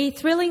a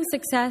thrilling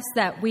success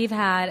that we've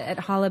had at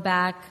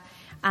Hollaback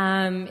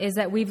is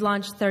that we've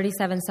launched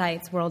 37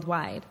 sites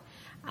worldwide.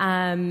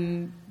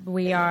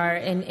 We are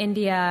in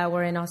India,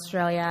 we're in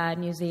Australia,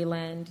 New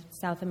Zealand,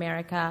 South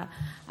America,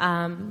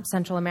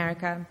 Central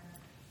America.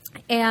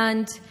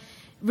 And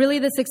really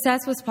the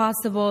success was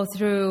possible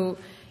through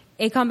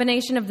a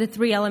combination of the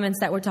three elements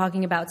that we're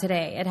talking about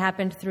today. It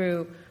happened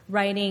through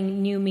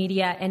writing, new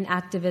media, and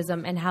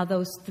activism, and how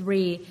those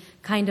three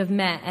kind of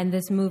met and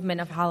this movement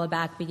of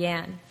Hollaback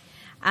began.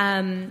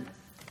 And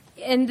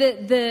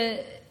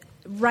the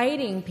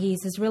writing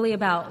piece is really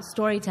about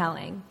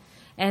storytelling.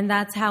 And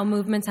that's how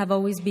movements have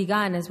always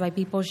begun, is by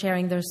people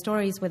sharing their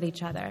stories with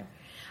each other.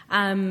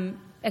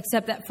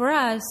 Except that for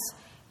us,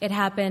 it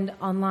happened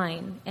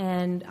online.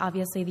 And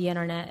obviously the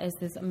internet is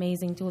this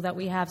amazing tool that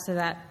we have, so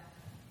that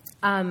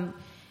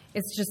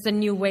it's just a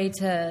new way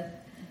to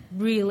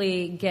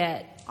really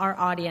get our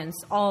audience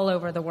all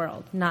over the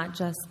world, not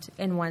just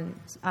in one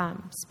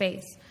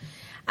space.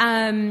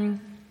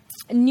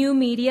 New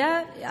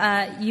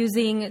media,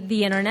 using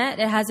the internet,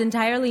 it has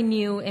entirely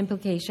new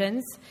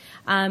implications.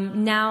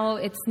 Now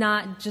it's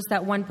not just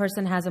that one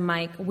person has a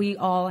mic. We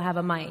all have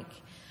a mic.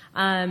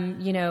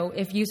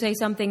 If you say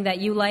something that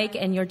you like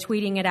and you're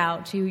tweeting it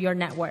out to your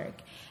network.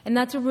 And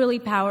that's a really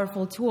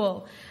powerful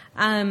tool.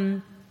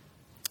 And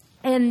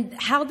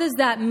how does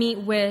that meet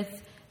with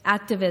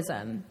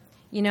activism?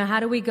 How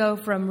do we go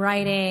from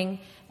writing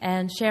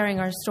and sharing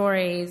our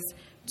stories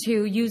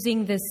to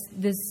using this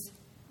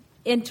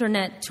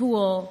internet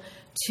tool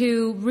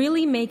to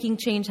really making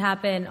change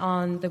happen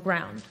on the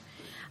ground?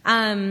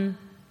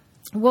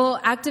 Well,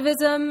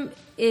 activism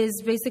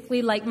is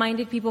basically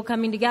like-minded people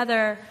coming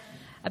together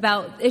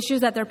about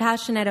issues that they're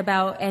passionate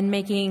about and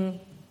making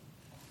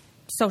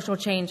social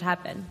change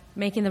happen,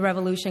 making the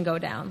revolution go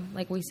down,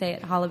 like we say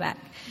at Hollaback.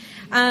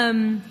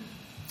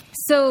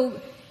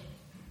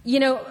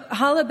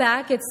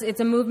 Hollaback, it's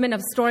a movement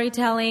of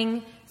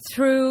storytelling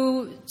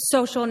through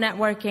social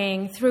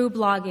networking, through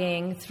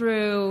blogging,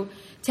 through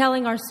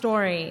telling our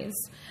stories.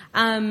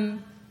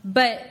 And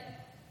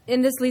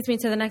this leads me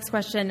to the next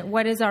question: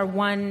 what is our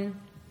one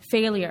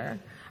failure?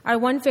 Our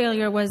one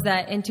failure was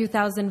that in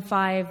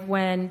 2005,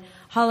 when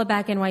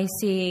Hollaback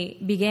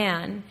NYC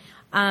began,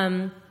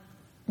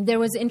 there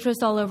was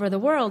interest all over the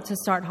world to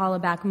start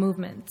Hollaback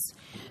movements.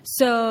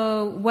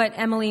 So what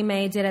Emily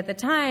May did at the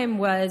time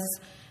was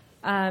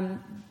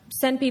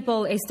send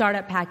people a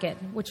startup packet,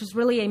 which was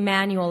really a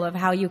manual of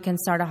how you can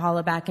start a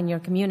Hollaback in your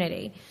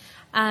community.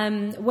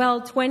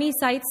 20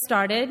 sites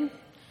started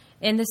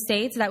in the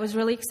States. That was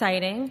really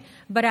exciting.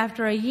 But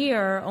after a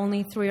year,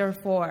 only 3 or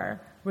 4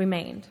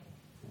 remained.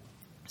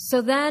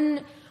 So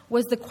then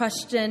was the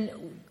question,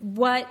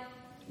 what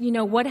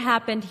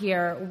happened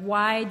here?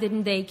 Why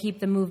didn't they keep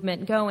the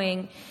movement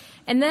going?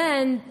 And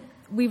then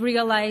we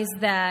realized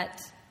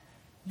that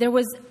there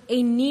was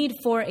a need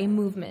for a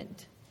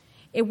movement.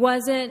 It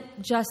wasn't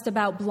just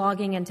about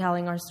blogging and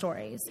telling our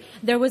stories.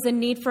 There was a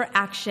need for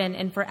action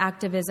and for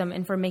activism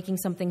and for making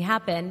something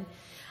happen.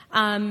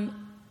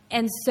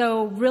 And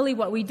so really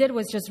what we did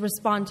was just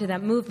respond to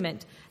that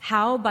movement.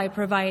 How? By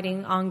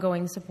providing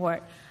ongoing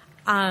support.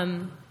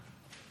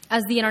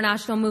 As the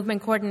International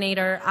Movement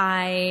Coordinator,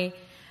 I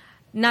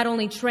not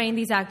only train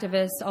these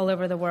activists all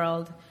over the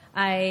world,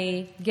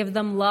 I give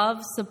them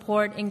love,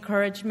 support,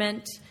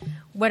 encouragement,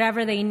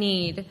 whatever they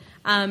need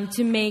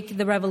to make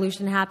the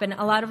revolution happen.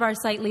 A lot of our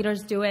site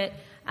leaders do it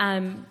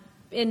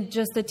in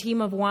just a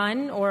team of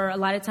one, or a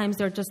lot of times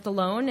they're just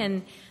alone,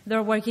 and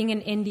they're working in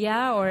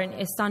India or in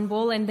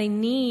Istanbul, and they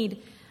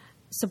need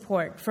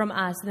support from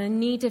us. They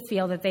need to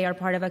feel that they are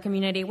part of a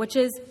community, which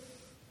is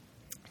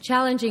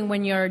challenging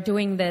when you're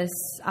doing this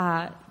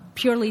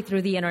purely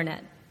through the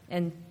internet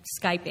and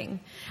Skyping.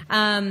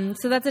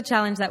 So that's a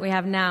challenge that we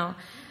have now.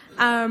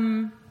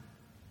 And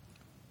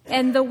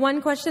the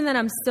one question that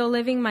I'm still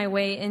living my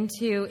way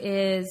into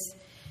is,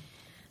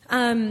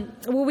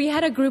 we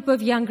had a group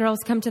of young girls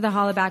come to the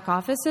Hollaback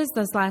offices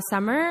this last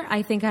summer.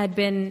 I think I had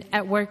been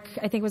at work,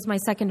 I think it was my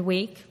second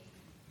week.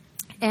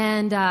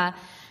 And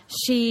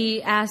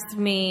she asked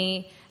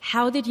me,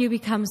 how did you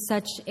become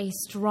such a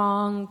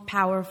strong,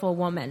 powerful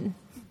woman?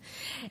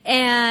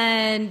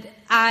 And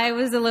I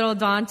was a little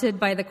daunted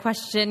by the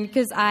question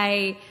because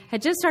I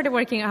had just started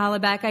working at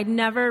Hollaback. I'd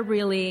never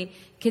really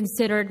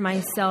considered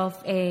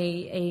myself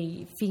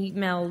a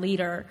female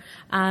leader.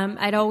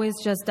 I'd always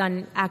just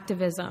done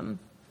activism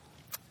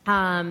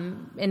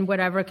in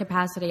whatever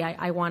capacity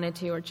I wanted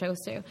to or chose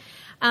to.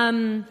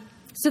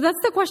 So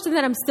that's the question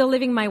that I'm still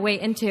living my way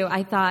into.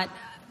 I thought,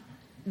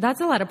 that's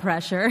a lot of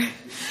pressure.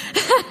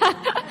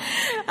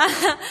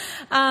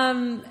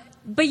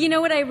 But you know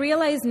what I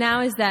realize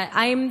now is that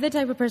I'm the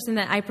type of person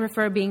that I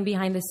prefer being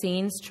behind the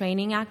scenes,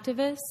 training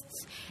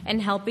activists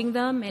and helping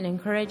them and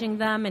encouraging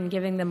them and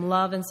giving them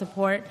love and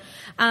support.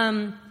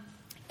 And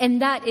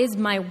that is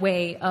my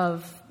way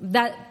of,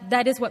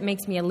 that is what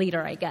makes me a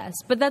leader, I guess.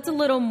 But that's a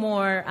little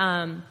more,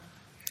 a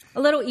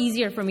little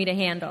easier for me to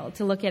handle,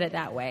 to look at it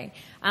that way.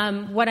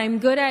 What I'm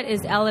good at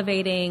is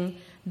elevating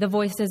the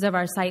voices of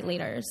our site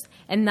leaders.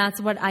 And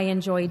that's what I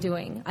enjoy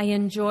doing. I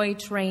enjoy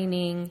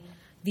training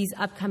these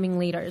upcoming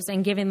leaders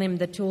and giving them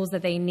the tools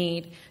that they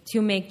need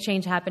to make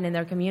change happen in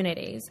their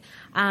communities.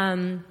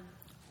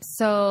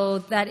 So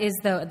that is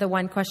the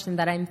one question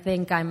that I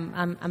think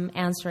I'm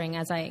answering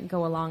as I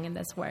go along in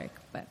this work.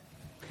 But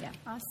yeah,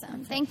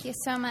 awesome. Thank you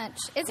so much.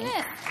 Isn't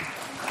it?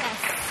 Yes.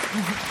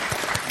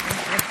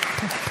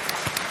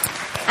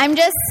 I'm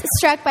just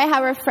struck by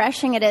how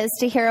refreshing it is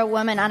to hear a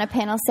woman on a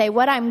panel say,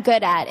 what I'm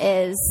good at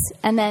is,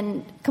 and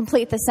then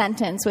complete the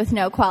sentence with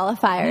no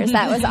qualifiers.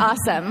 That was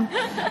awesome.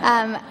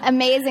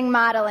 Amazing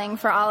modeling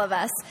for all of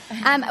us.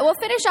 We'll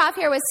finish off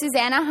here with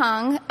Susanna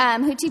Hong,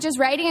 who teaches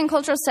writing and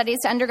cultural studies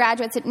to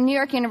undergraduates at New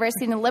York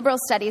University in the Liberal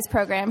Studies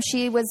program.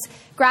 She was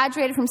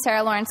graduated from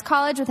Sarah Lawrence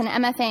College with an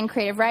MFA in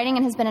creative writing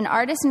and has been an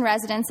artist in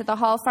residence at the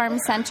Hall Farm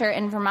Center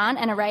in Vermont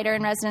and a writer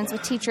in residence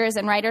with Teachers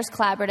and Writers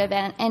Collaborative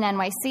in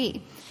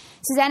NYC.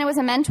 Susanna was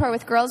a mentor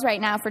with Girls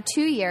Right Now for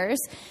 2 years,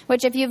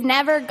 which if you've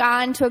never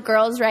gone to a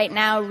Girls Right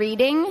Now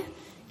reading,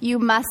 you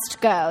must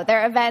go.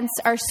 Their events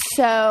are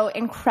so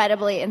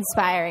incredibly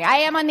inspiring.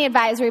 I am on the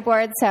advisory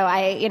board, so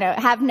I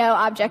have no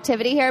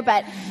objectivity here,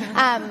 but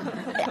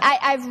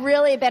I've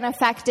really been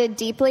affected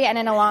deeply and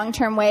in a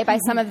long-term way by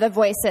some of the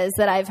voices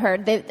that I've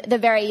heard, the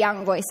very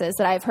young voices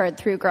that I've heard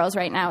through Girls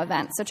Right Now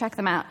events, so check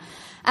them out.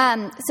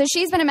 So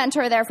she's been a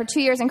mentor there for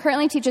 2 years and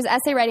currently teaches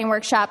essay writing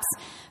workshops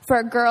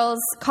for Girls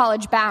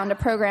College Bound, a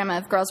program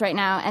of Girls Right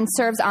Now, and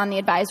serves on the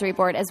advisory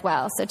board as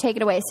well. So take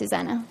it away,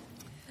 Susanna.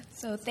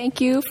 So thank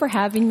you for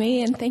having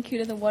me, and thank you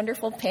to the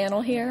wonderful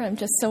panel here. I'm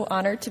just so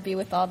honored to be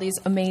with all these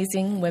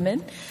amazing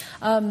women.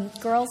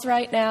 Girls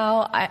Right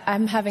Now,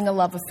 I'm having a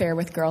love affair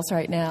with Girls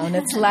Right Now, and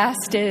it's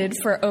lasted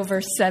for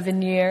over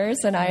 7 years,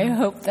 and I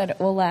hope that it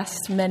will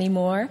last many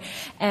more.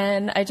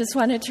 And I just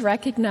wanted to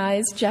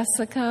recognize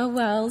Jessica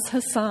Wells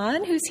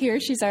Hassan, who's here.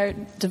 She's our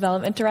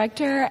development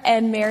director,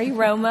 and Mary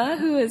Roma,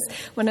 who is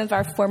one of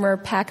our former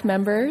PAC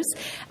members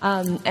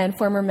and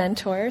former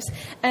mentors.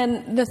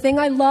 And the thing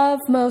I love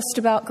most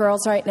about Girls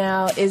Right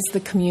Now is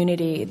the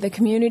community. The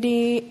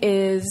community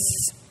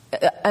is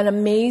an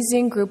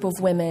amazing group of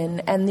women,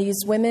 and these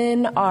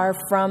women are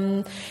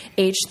from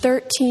age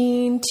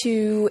 13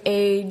 to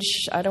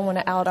age, I don't want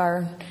to out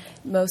our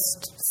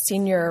most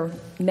senior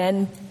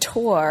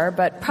mentor,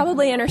 but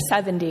probably in her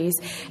 70s.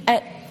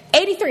 At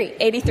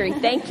 83,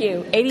 thank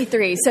you,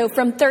 83. So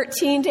from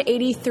 13 to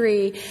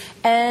 83,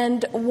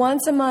 and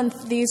once a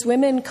month, these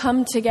women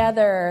come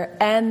together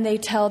and they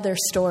tell their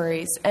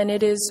stories, and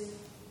it is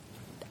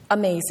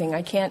amazing.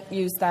 I can't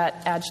use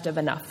that adjective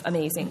enough.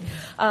 Amazing.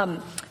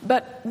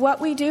 But what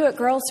we do at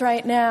Girls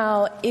Right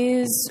Now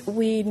is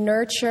we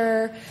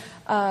nurture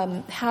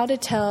how to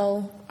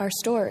tell our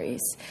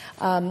stories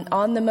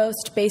on the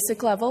most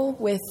basic level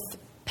with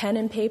pen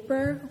and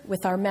paper,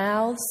 with our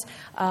mouths,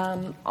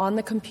 on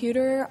the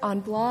computer,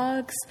 on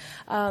blogs.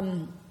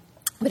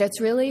 But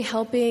it's really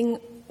helping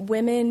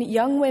women,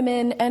 young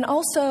women, and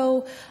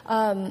also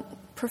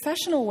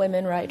professional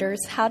women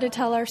writers how to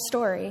tell our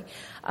story.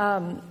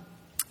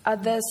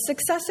 The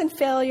success and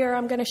failure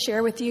I'm going to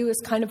share with you is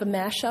kind of a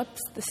mashup.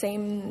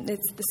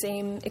 It's the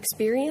same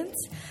experience.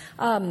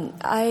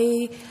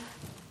 I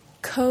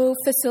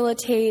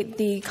co-facilitate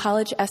the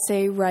college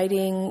essay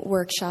writing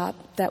workshop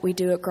that we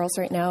do at Girls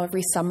Right Now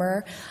every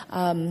summer.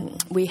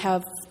 We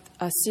have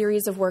a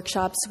series of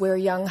workshops where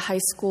young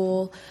high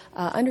school,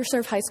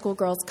 underserved high school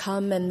girls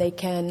come and they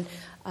can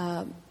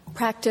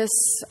practice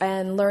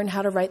and learn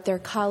how to write their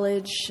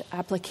college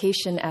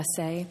application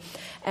essay.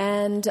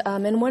 And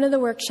in one of the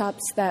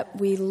workshops that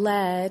we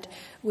led,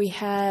 we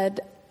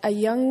had a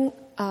young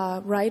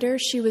writer.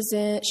 She was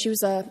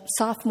a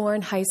sophomore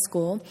in high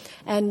school,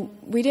 and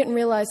we didn't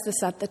realize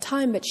this at the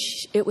time, but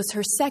it was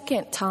her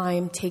second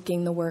time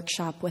taking the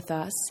workshop with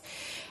us.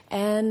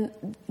 And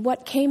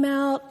what came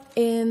out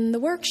in the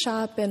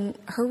workshop and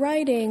her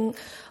writing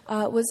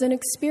was an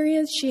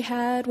experience she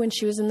had when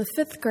she was in the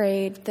 5th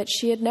grade that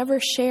she had never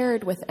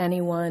shared with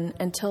anyone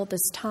until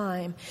this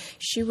time.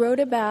 She wrote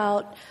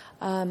about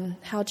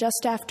how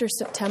just after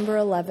September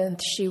 11th,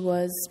 she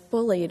was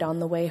bullied on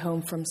the way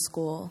home from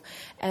school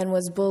and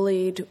was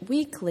bullied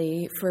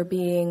weekly for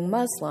being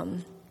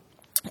Muslim.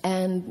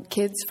 And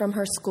kids from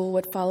her school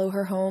would follow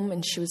her home,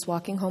 and she was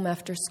walking home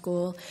after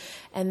school,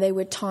 and they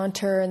would taunt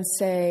her and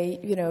say,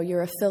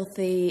 you're a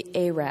filthy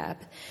Arab,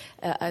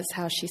 is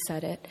how she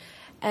said it.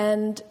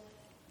 And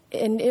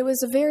it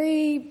was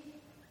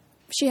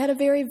she had a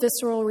very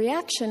visceral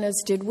reaction, as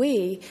did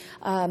we,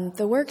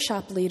 the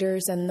workshop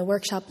leaders and the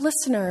workshop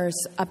listeners,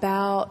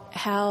 about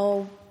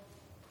how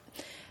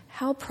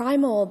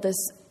primal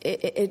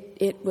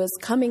it was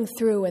coming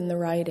through in the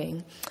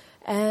writing.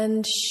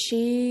 And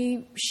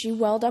she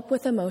welled up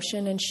with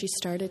emotion and she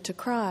started to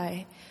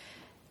cry.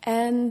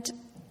 And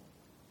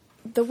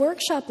the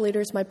workshop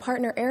leaders, my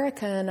partner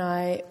Erica and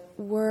I,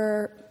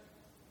 were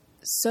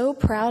so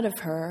proud of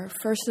her,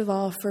 first of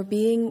all, for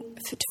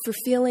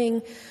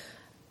feeling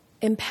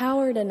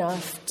empowered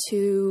enough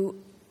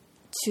to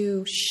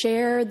to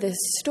share this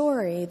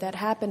story that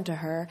happened to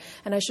her.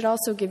 And I should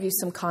also give you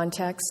some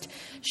context.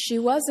 She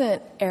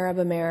wasn't Arab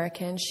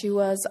American. She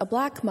was a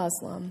black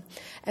Muslim.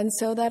 And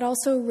so that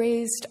also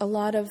raised a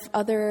lot of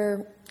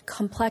other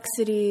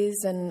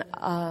complexities and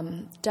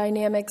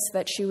dynamics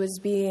that she was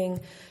being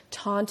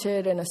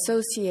taunted and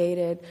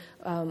associated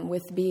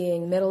with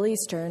being Middle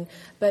Eastern.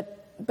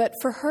 But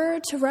for her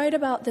to write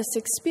about this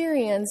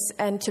experience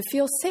and to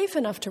feel safe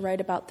enough to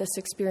write about this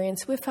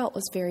experience, we felt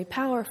was very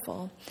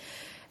powerful.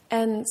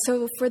 And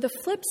so for the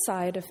flip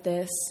side of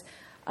this,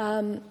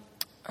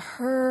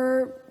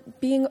 her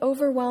being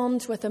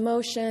overwhelmed with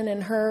emotion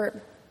and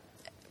her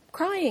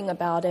crying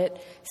about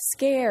it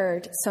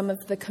scared some of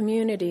the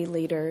community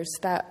leaders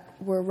that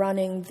were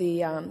running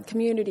the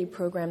community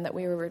program that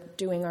we were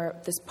doing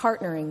this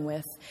partnering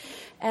with.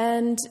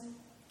 And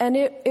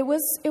it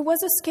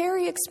was a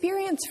scary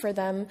experience for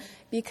them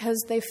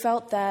because they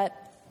felt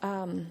that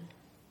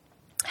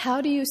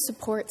how do you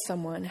support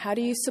someone? How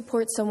do you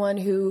support someone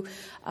who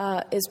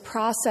is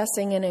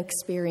processing an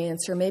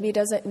experience or maybe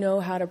doesn't know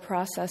how to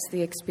process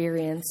the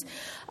experience?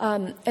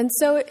 And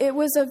so it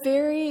was a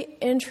very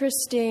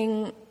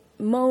interesting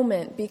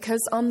moment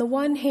because on the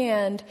one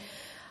hand,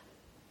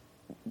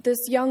 this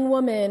young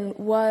woman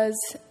was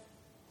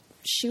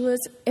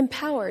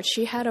empowered.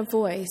 She had a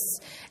voice.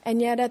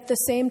 And yet at the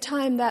same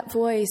time, that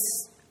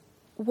voice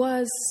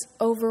was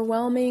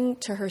overwhelming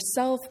to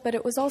herself, but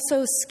it was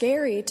also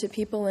scary to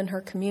people in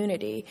her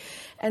community.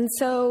 And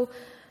so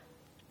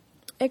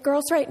at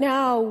Girls Right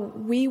Now,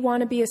 we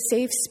want to be a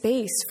safe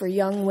space for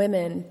young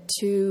women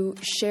to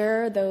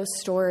share those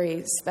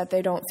stories that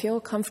they don't feel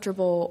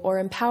comfortable or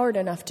empowered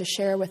enough to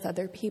share with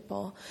other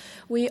people.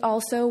 We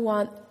also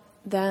want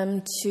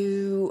them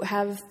to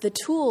have the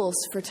tools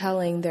for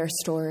telling their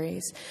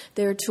stories.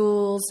 Their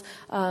tools,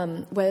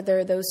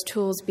 whether those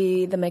tools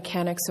be the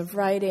mechanics of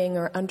writing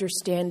or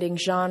understanding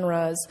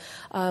genres,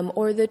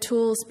 or the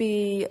tools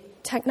be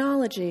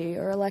technology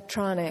or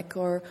electronic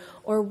or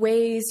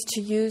ways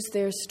to use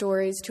their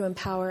stories to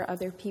empower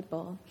other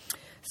people.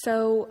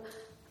 So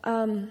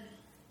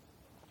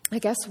I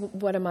guess,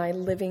 what am I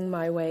living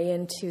my way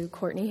into?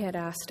 Courtney had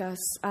asked us.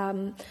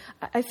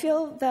 I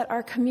feel that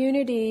our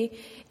community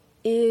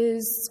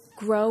is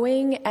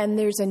growing, and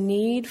there's a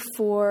need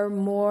for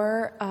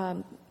more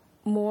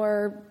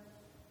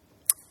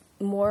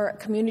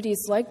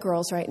communities like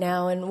Girls Right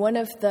Now. And one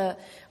of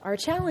our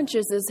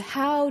challenges is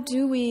how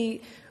do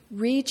we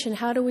reach and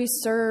how do we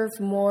serve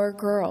more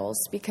girls?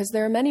 Because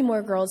there are many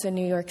more girls in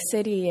New York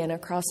City and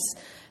across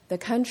the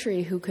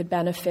country who could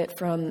benefit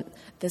from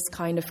this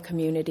kind of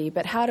community.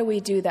 But how do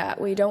we do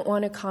that? We don't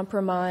want to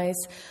compromise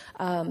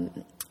the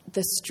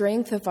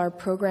strength of our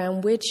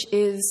program, which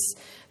is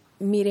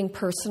meeting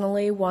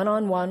personally,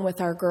 one-on-one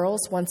with our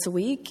girls once a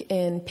week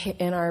in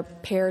our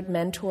paired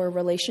mentor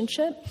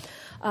relationship,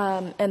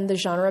 and the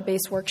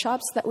genre-based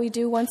workshops that we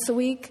do once a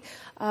week.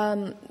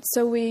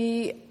 So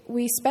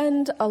we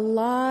spend a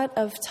lot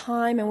of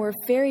time, and we're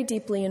very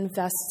deeply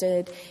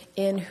invested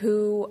in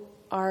who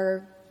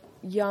our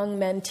young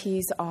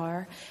mentees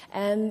are,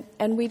 and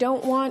we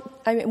don't want.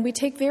 We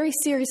take very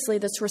seriously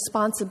this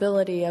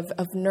responsibility of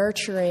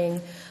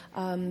nurturing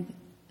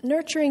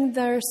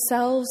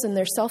themselves and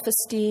their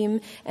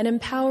self-esteem and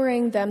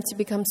empowering them to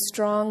become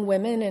strong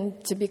women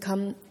and to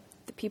become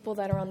the people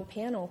that are on the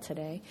panel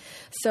today.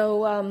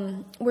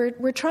 So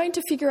we're trying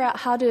to figure out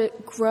how to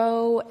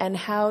grow and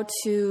how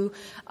to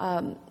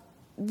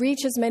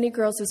reach as many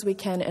girls as we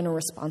can in a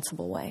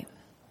responsible way.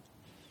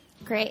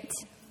 Great.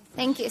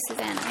 Thank you,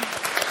 Susanna.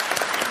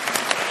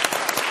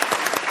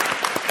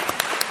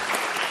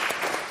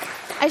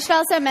 I should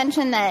also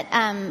mention that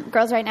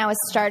Girls Right Now was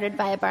started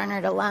by a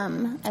Barnard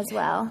alum as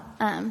well.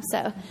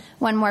 So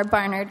one more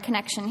Barnard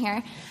connection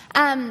here.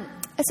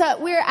 So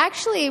we're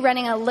actually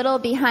running a little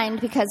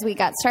behind because we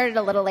got started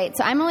a little late.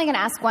 So I'm only going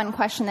to ask one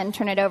question, then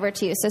turn it over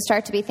to you. So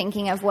start to be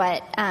thinking of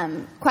what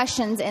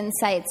questions,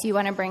 insights you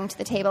want to bring to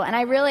the table. And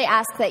I really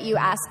ask that you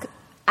ask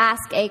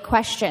a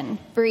question,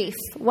 brief,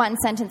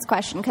 one-sentence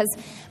question, because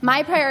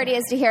my priority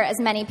is to hear as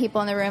many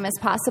people in the room as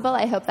possible.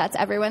 I hope that's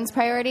everyone's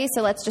priority,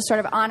 so let's just sort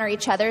of honor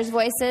each other's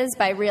voices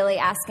by really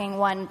asking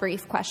one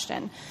brief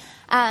question.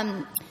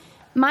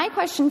 My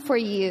question for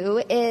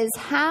you is,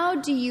 how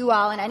do you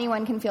all, and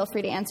anyone can feel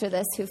free to answer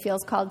this who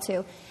feels called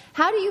to,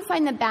 how do you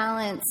find the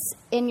balance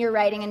in your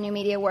writing and new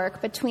media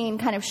work between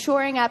kind of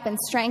shoring up and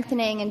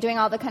strengthening and doing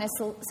all the kind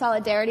of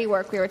solidarity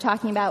work we were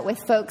talking about with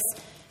folks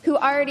who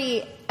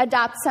already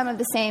adopt some of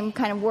the same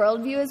kind of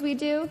worldview as we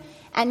do,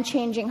 and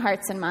changing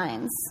hearts and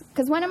minds?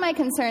 Because one of my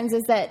concerns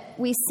is that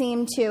we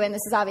seem to, and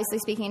this is obviously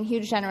speaking in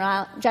huge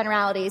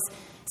generalities,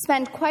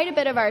 spend quite a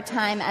bit of our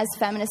time as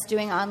feminists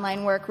doing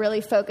online work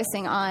really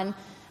focusing on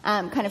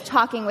kind of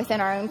talking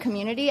within our own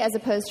community as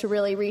opposed to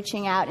really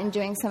reaching out and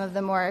doing some of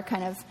the more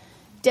kind of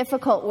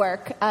difficult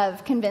work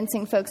of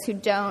convincing folks who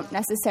don't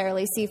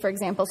necessarily see, for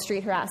example,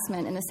 street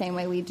harassment in the same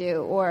way we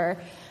do, or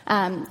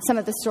some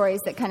of the stories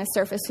that kind of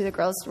surface through the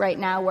Girls Right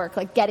Now work,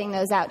 like getting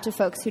those out to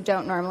folks who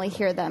don't normally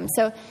hear them.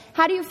 So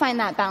how do you find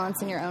that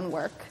balance in your own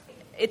work?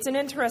 it's an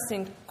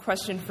interesting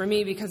question for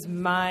me because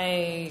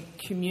my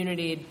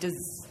community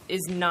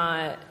is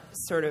not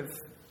sort of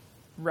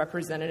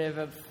representative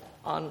of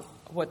on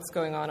what's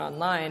going on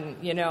online.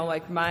 You know,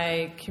 like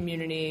my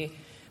community,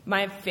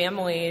 my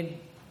family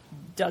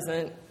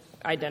doesn't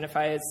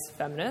identify as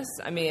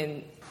feminist. I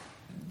mean,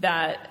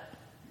 that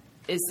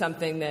is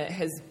something that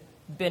has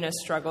been a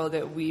struggle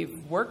that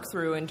we've worked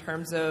through in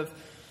terms of,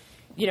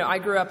 you know, I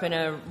grew up in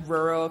a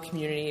rural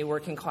community,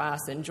 working class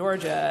in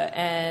Georgia,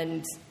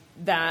 and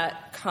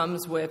that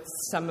comes with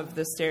some of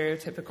the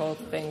stereotypical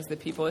things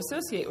that people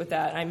associate with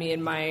that. I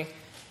mean, my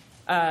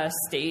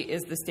state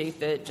is the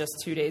state that just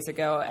 2 days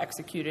ago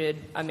executed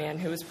a man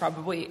who was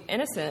probably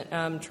innocent,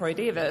 Troy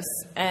Davis.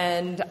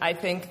 And I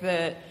think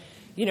that,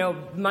 you know,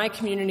 my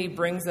community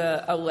brings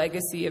a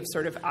legacy of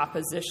sort of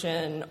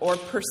opposition or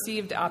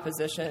perceived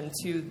opposition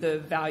to the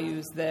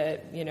values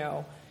that, you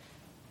know,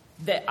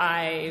 that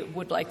I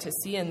would like to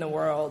see in the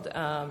world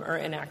or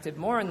enacted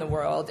more in the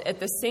world. At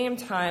the same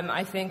time,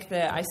 I think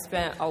that I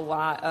spent a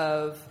lot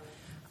of,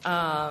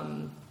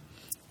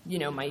 you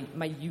know,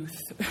 my youth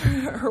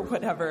or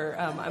whatever.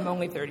 I'm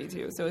only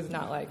 32, so it's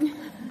not like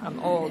I'm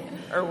old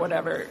or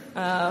whatever.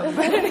 But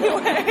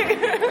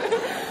anyway...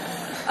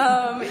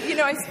 you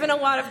know, I spent a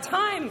lot of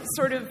time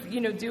sort of,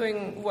 you know,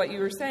 doing what you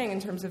were saying in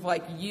terms of,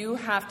 like, you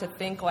have to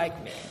think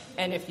like me.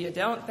 And if you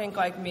don't think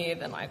like me,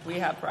 then, like, we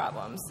have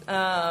problems.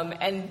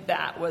 And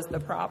that was the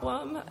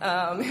problem.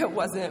 It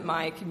wasn't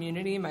my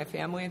community, my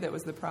family that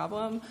was the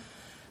problem.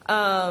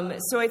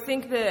 So I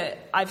think that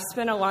I've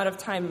spent a lot of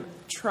time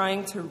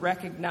trying to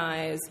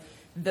recognize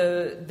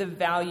the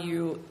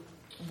value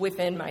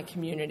within my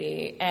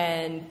community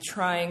and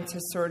trying to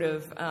sort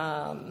of,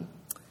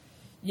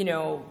 you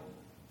know,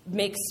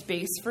 make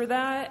space for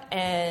that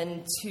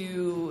and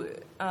to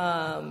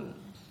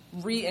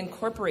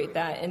reincorporate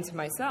that into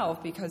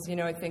myself because, you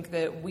know, I think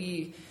that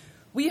we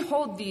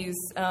hold these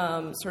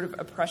sort of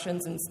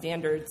oppressions and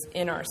standards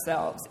in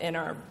ourselves, in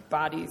our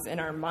bodies, in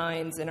our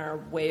minds, in our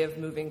way of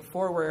moving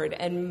forward.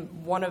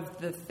 And one of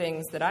the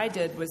things that I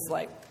did was,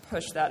 like,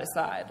 push that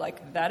aside.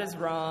 Like, that is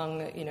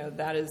wrong, you know,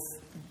 that is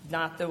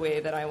not the way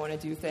that I want to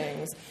do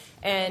things.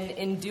 And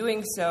in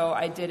doing so,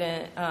 I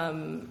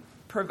didn't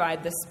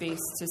provide the space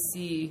to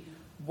see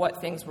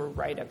what things were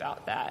right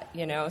about that,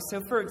 you know?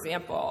 So, for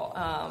example,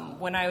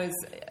 when I was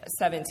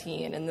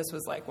 17, and this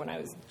was like when I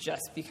was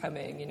just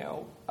becoming, you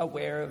know,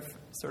 aware of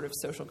sort of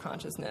social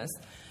consciousness,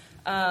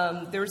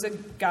 there was a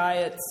guy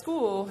at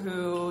school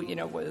who, you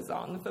know, was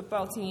on the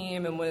football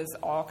team and was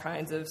all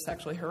kinds of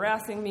sexually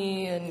harassing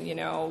me and, you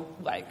know,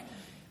 like,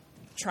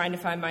 trying to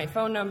find my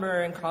phone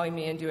number and calling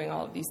me and doing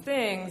all of these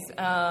things.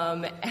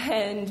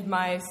 And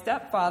my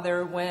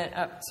stepfather went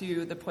up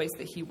to the place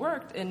that he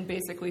worked and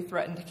basically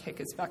threatened to kick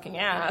his fucking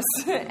ass.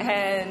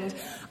 And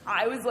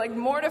I was, like,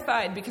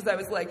 mortified because I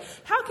was like,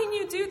 how can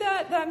you do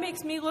that? That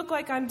makes me look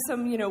like I'm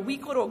some, you know,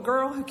 weak little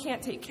girl who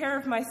can't take care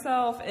of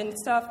myself and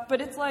stuff.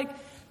 But it's like,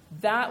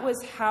 that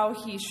was how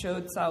he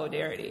showed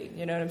solidarity,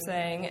 you know what I'm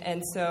saying?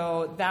 And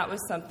so that was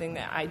something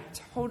that I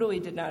totally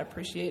did not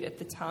appreciate at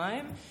the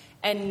time.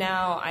 And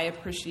now I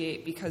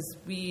appreciate because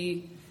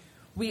we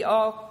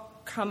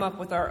all come up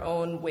with our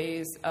own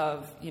ways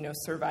of, you know,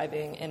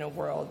 surviving in a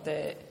world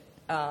that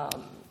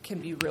can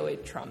be really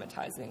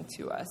traumatizing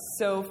to us.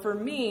 So for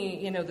me,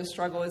 you know, the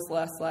struggle is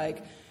less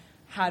like,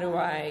 how do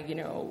I, you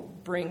know,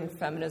 bring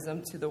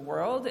feminism to the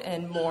world,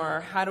 and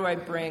more, how do I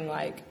bring,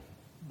 like,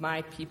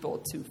 my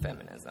people to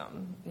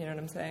feminism? You know what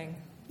I'm saying?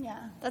 Yeah,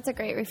 that's a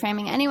great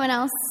reframing. Anyone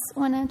else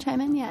want to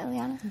chime in? Yeah,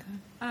 Liana?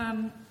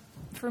 Okay.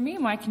 For me,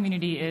 my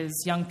community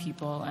is young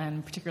people,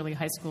 and particularly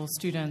high school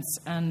students.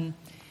 And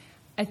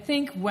I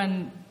think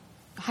when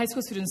high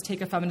school students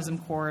take a feminism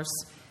course,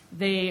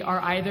 they are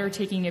either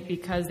taking it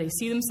because they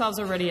see themselves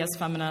already as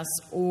feminists,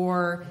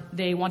 or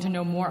they want to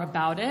know more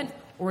about it,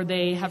 or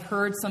they have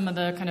heard some of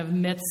the kind of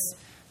myths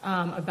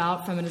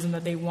about feminism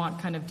that they want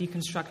kind of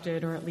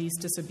deconstructed or at least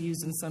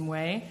disabused in some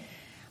way.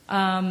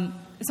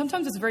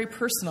 Sometimes it's very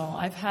personal.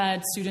 I've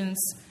had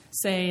students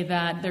say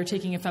that they're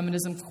taking a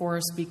feminism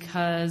course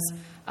because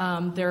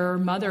their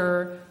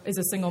mother is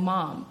a single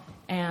mom,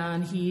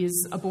 and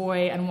he's a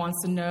boy and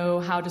wants to know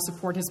how to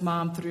support his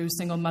mom through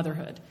single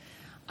motherhood.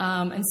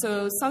 And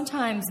so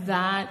sometimes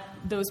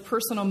those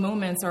personal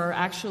moments are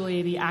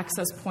actually the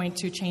access point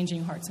to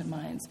changing hearts and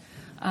minds.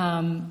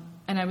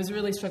 And I was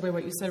really struck by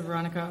what you said,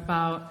 Veronica,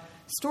 about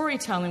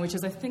storytelling, which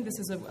is, I think this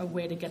is a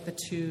way to get the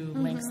two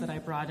links that I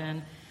brought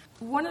in.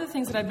 One of the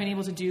things that I've been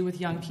able to do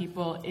with young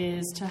people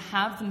is to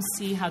have them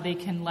see how they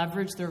can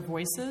leverage their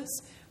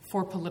voices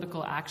for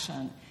political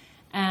action.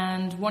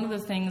 And one of the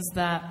things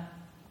that,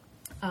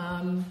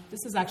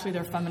 this is actually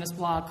their feminist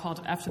blog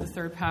called After the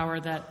Third Power,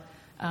 that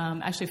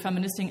actually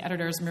Feministing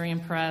editors Miriam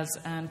Perez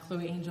and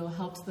Chloe Angel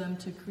helped them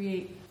to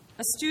create.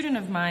 A student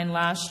of mine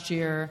last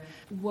year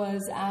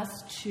was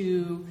asked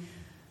to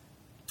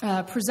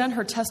present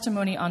her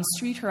testimony on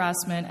street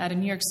harassment at a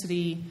New York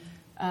City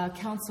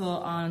council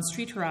on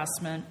street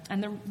harassment.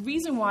 And the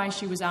reason why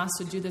she was asked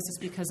to do this is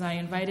because I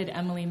invited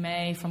Emily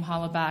May from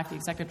Hollaback, the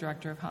executive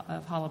director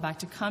of Hollaback,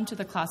 to come to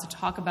the class to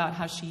talk about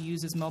how she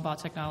uses mobile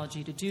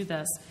technology to do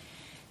this.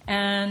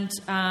 And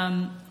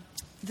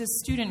this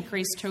student,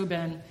 Grace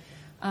Tobin,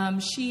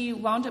 I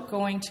wound up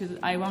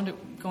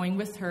going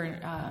with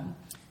her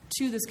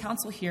to this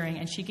council hearing,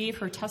 and she gave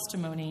her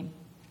testimony.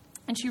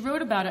 And she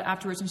wrote about it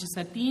afterwards, and she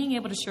said, "Being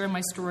able to share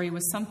my story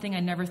was something I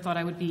never thought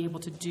I would be able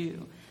to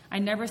do. I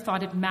never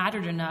thought it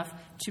mattered enough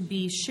to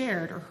be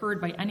shared or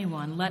heard by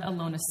anyone, let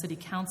alone a city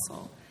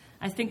council.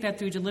 I think that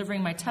through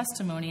delivering my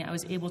testimony, I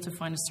was able to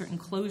find a certain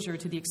closure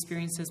to the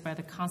experiences by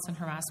the constant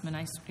harassment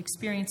I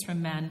experience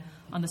from men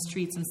on the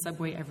streets and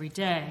subway every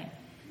day.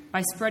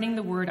 By spreading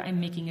the word, I'm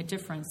making a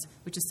difference,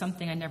 which is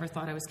something I never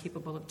thought I was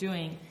capable of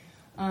doing."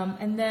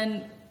 And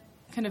then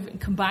kind of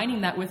combining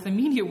that with the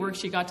media work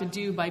she got to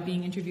do by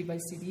being interviewed by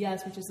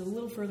CBS, which is a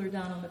little further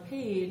down on the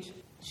page.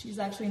 She's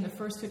actually in the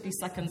first 50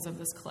 seconds of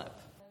this clip.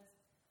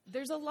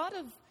 There's a lot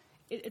of,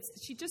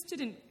 she just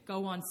didn't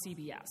go on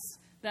CBS.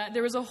 That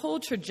there was a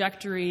whole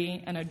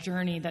trajectory and a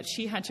journey that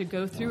she had to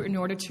go through in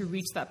order to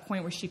reach that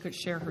point where she could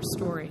share her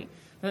story.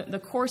 The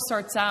course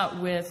starts out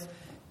with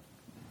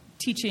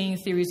teaching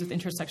theories of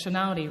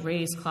intersectionality,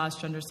 race, class,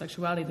 gender,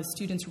 sexuality. The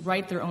students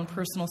write their own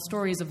personal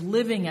stories of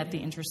living at the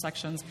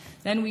intersections.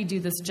 Then we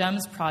do this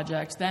GEMS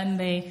project. Then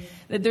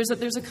there's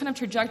a kind of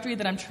trajectory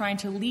that I'm trying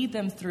to lead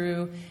them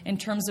through in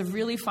terms of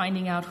really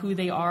finding out who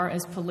they are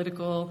as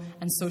political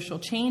and social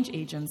change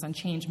agents and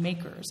change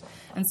makers.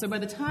 And so by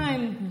the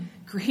time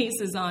Grace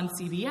is on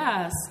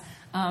CBS,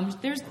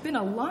 there's been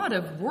a lot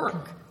of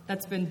work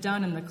that's been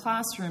done in the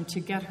classroom to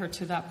get her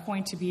to that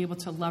point to be able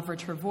to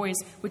leverage her voice,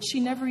 which she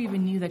never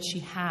even knew that she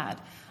had.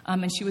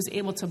 And she was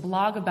able to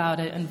blog about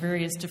it on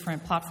various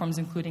different platforms,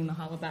 including the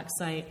Hollaback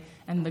site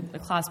and the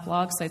class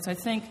blog sites. I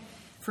think,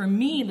 for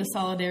me, the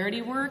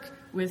solidarity work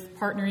with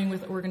partnering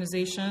with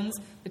organizations,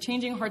 the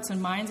Changing Hearts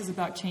and Minds is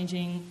about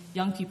changing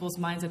young people's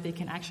minds that they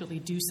can actually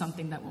do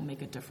something that will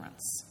make a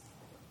difference.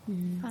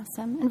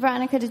 Awesome. And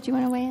Veronica, did you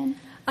want to weigh in?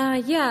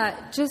 I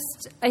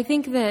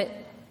think that,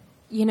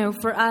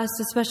 for us,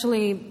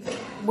 especially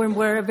when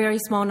we're very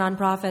small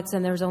nonprofits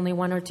and there's only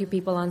one or two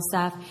people on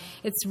staff,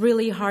 it's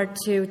really hard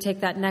to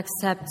take that next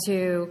step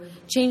to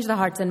change the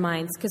hearts and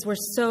minds because we're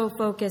so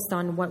focused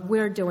on what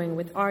we're doing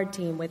with our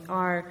team, with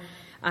our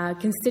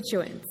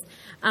constituents.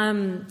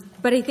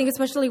 But I think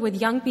especially with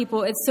young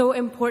people, it's so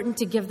important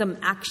to give them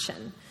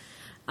action,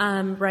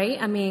 right?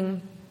 I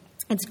mean,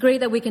 it's great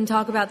that we can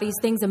talk about these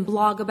things and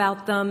blog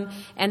about them,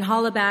 and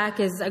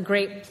Hollaback is a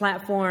great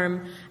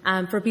platform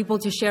for people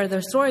to share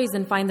their stories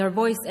and find their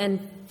voice and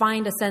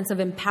find a sense of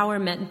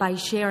empowerment by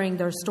sharing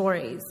their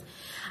stories.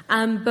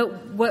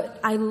 But what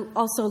I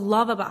also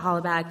love about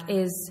Hollaback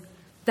is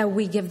that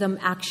we give them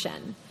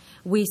action.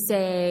 We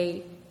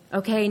say,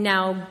 okay,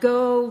 now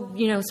go,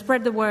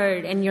 spread the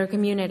word in your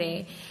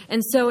community.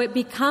 And so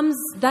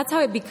that's how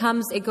it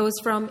becomes, it goes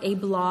from a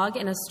blog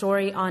and a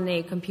story on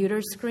a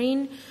computer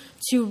screen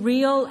to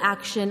real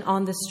action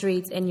on the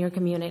streets in your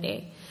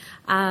community.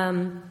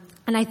 And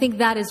I think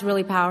that is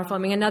really powerful. I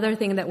mean, another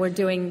thing that we're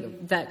doing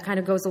that kind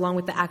of goes along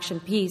with the action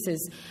piece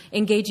is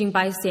engaging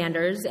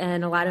bystanders,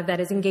 and a lot of that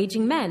is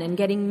engaging men and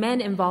getting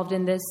men involved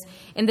in this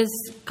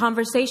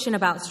conversation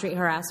about street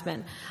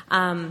harassment.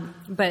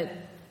 But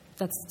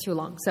that's too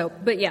long.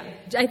 But yeah,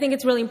 I think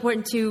it's really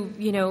important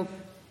to,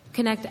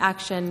 connect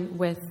action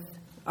with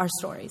our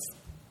stories.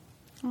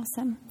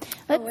 Awesome.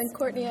 And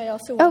Courtney, I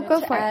also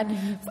wanted to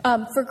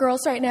add, for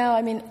girls right now,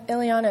 I mean,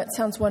 Ileana, it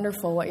sounds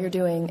wonderful what you're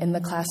doing in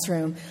the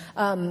classroom.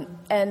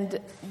 And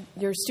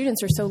your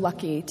students are so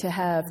lucky to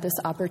have this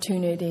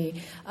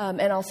opportunity.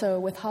 And also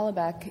with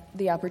Hollaback,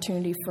 the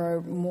opportunity for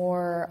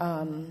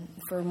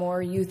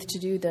more youth to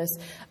do this.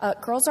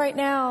 Girls right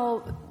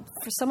now,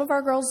 for some of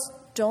our girls,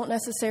 don't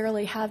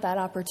necessarily have that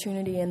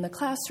opportunity in the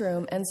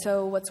classroom. And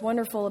so what's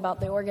wonderful about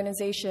the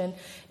organization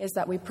is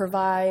that we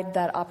provide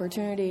that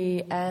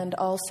opportunity and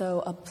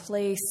also a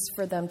place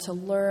for them to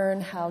learn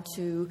how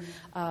to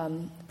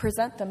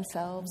present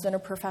themselves in a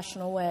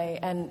professional way.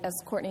 And as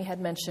Courtney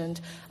had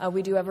mentioned,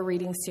 we do have a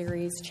reading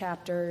series,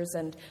 chapters,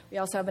 and we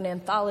also have an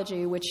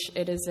anthology, which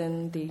it is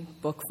in the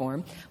book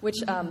form, which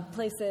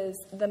places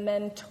the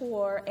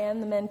mentor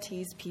and the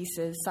mentee's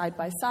pieces side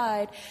by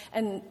side.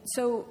 And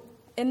so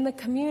in the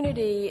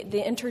community,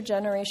 the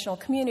intergenerational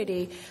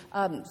community,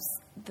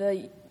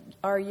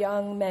 our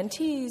young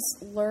mentees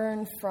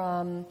learn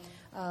from,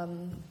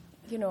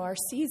 our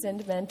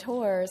seasoned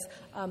mentors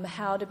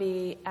how to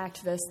be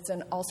activists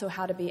and also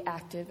how to be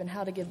active and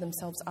how to give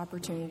themselves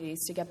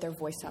opportunities to get their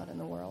voice out in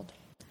the world.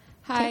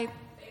 Hi.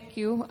 Thank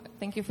you.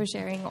 Thank you for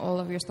sharing all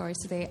of your stories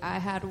today. I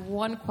had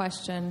one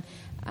question,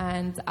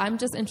 and I'm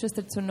just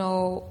interested to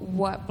know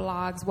what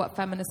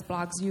feminist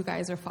blogs you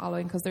guys are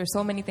following, because there's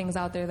so many things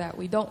out there that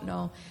we don't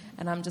know,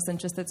 and I'm just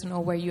interested to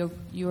know where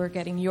you are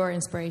getting your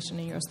inspiration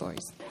and your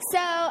stories.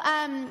 So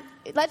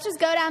let's just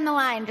go down the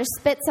line. Just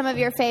spit some of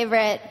your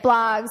favorite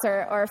blogs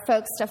or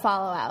folks to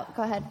follow out.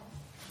 Go ahead.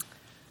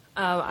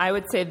 I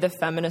would say the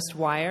Feminist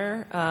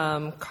Wire,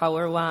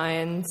 Color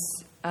Lines,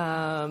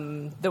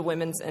 the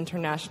Women's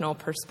International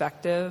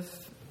Perspective.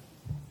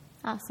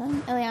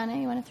 Awesome. Ileana,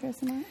 you want to throw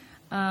some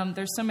out?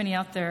 There's so many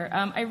out there.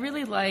 I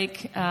really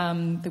like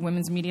the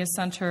Women's Media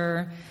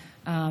Center,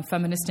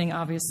 Feministing,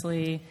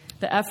 obviously.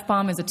 The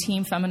F-Bomb is a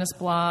team feminist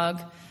blog.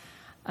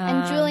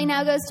 And Julie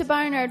now goes to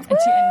Barnard. And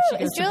she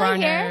goes is to Julie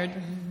Barnard.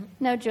 Here?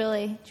 No,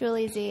 Julie.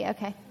 Julie Z.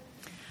 Okay.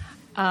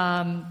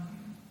 I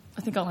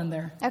think I'll end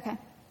there. Okay.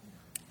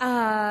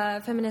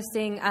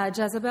 Feministing,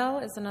 Jezebel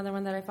is another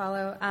one that I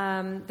follow.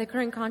 The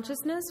Current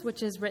Consciousness,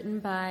 which is written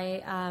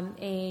by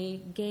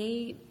a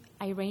gay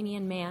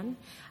Iranian man,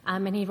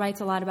 and he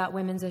writes a lot about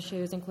women's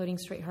issues, including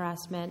street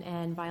harassment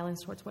and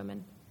violence towards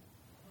women.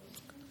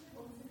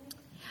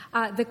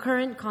 The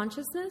Current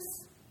Consciousness,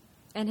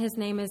 and his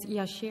name is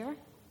Yashir.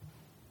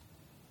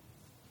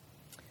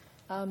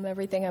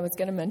 Everything I was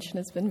going to mention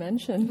has been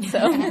mentioned. So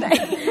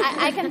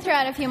I can throw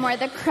out a few more.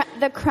 The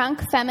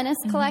Crunk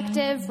Feminist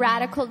Collective,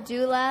 Radical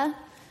Doula,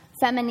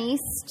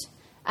 Feministe,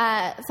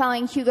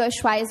 following Hugo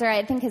Schweizer.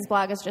 I think his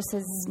blog is just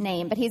his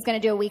name, but he's going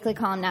to do a weekly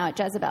column now at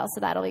Jezebel, so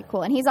that'll be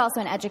cool. And he's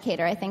also an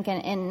educator, I think,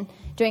 in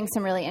doing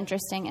some really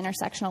interesting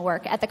intersectional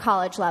work at the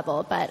college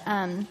level, but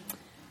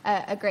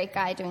a great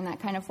guy doing that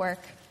kind of work.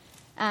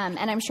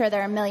 And I'm sure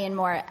there are a million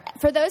more.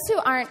 For those who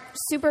aren't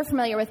super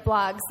familiar with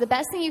blogs, the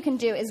best thing you can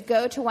do is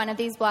go to one of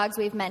these blogs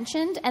we've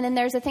mentioned, and then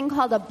there's a thing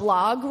called a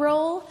blog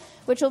roll,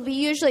 which will be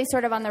usually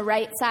sort of on the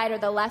right side or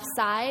the left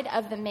side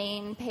of the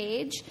main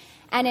page.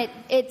 And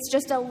it's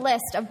just a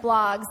list of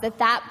blogs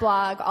that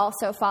blog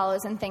also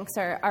follows and thinks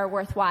are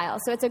worthwhile.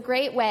 So it's a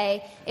great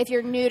way, if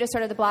you're new to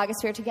sort of the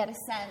blogosphere, to get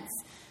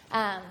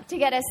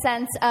a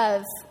sense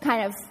of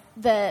kind of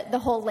the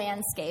whole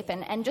landscape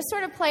and just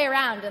sort of play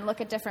around and look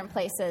at different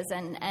places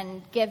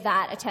and give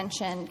that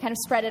attention, kind of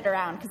spread it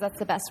around, because that's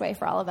the best way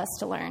for all of us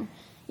to learn.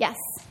 Yes?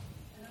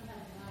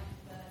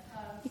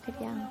 You could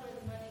yell.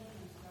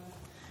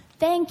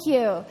 Thank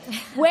you.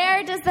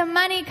 Where does the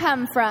money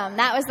come from?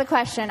 That was the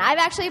question. I've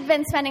actually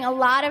been spending a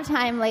lot of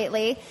time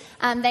lately,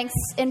 thanks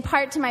in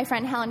part to my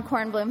friend Helen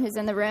Kornblum, who's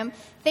in the room,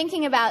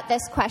 thinking about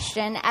this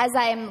question. As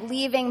I'm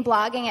leaving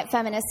blogging at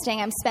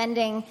Feministing, I'm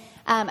spending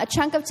a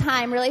chunk of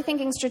time really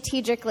thinking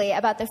strategically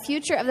about the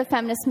future of the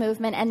feminist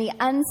movement and the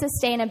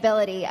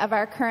unsustainability of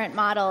our current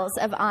models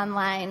of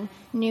online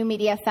new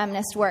media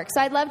feminist work.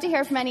 So I'd love to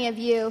hear from any of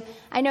you.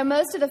 I know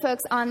most of the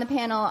folks on the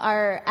panel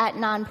are at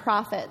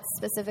nonprofits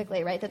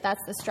specifically, right?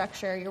 That's the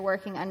structure you're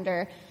working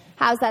under.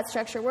 How's that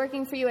structure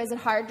working for you? Is it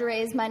hard to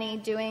raise money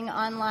doing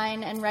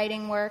online and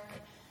writing work?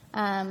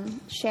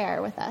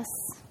 Share with us.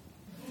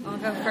 I'll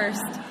go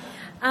first.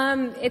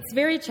 It's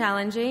very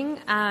challenging.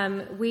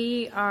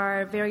 We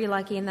are very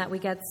lucky in that we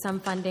get some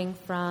funding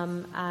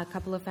from a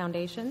couple of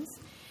foundations.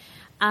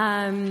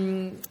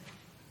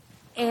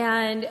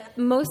 And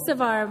most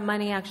of our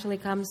money actually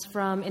comes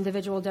from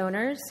individual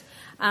donors.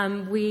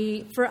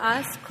 For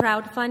us,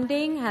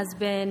 crowdfunding has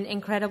been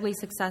incredibly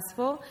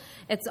successful.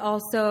 It's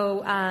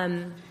also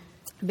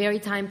very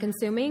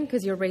time-consuming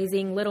because you're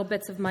raising little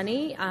bits of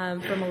money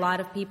from a lot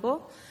of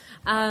people.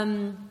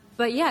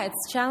 But yeah,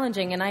 it's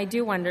challenging, and I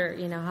do wonder,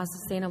 how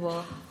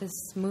sustainable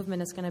this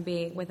movement is going to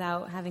be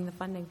without having the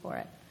funding for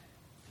it.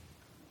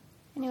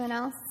 Anyone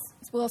else?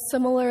 Well,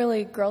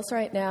 similarly, Girls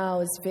Right Now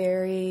is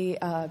very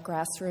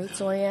grassroots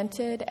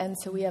oriented, and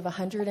so we have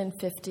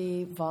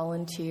 150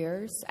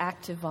 volunteers,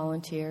 active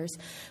volunteers.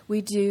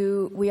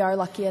 We are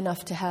lucky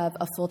enough to have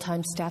a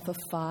full-time staff of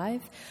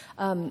 5,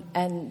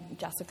 and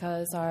Jessica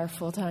is our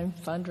full-time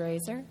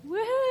fundraiser.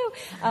 Woohoo!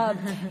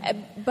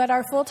 But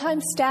our full-time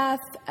staff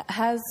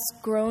has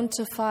grown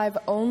to 5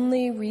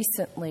 only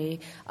recently.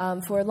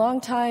 For a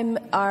long time,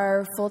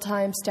 our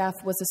full-time staff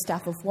was a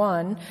staff of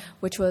 1,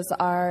 which was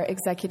our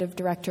executive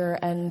director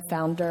and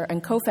founder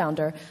and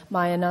co-founder,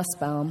 Maya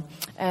Nussbaum.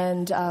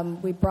 And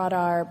we brought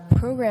our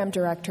program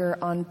director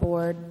on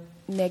board.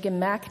 Megan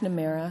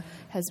McNamara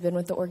has been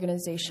with the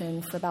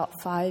organization for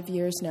about 5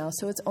 years now.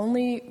 So it's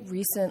only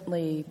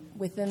recently,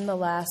 within the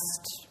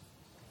last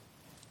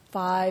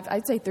 5,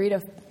 I'd say 3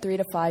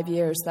 to 5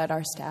 years, that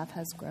our staff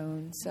has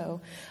grown. So,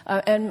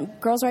 and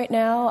Girls Right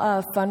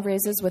Now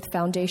fundraises with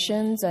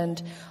foundations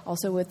and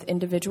also with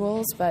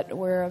individuals, but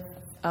we're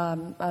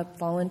a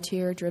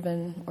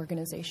volunteer-driven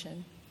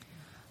organization.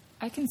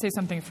 I can say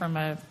something from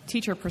a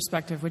teacher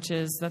perspective, which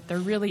is that there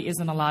really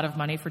isn't a lot of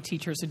money for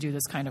teachers to do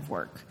this kind of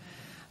work.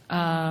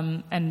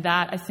 And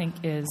that, I think,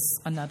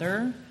 is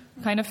another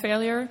kind of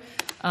failure.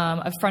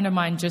 A friend of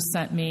mine just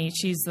sent me,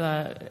 she's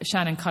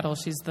Shannon Cuttle,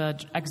 she's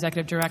the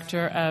executive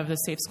director of the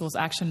Safe Schools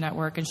Action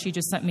Network, and she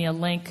just sent me a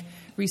link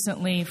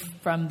recently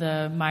from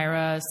the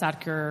Myra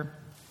Sadker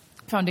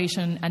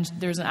Foundation, and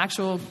there's an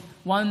actual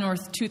 $1,000 or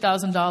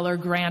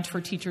 $2,000 grant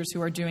for teachers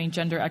who are doing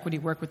gender equity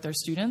work with their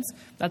students.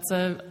 That's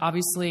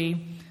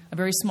obviously a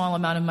very small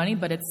amount of money,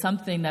 but it's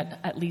something that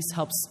at least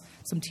helps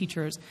some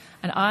teachers.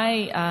 And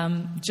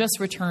I just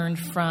returned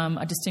from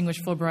a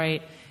distinguished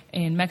Fulbright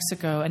in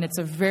Mexico, and it's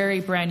a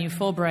very brand new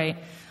Fulbright.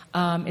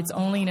 It's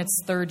only in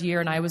its 3rd year,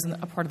 and I was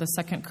a part of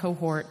the 2nd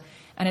cohort.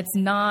 And it's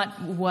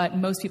not what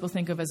most people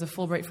think of as a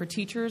Fulbright for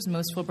teachers.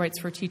 Most Fulbrights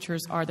for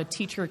teachers are the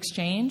teacher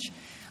exchange.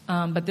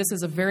 But this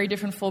is a very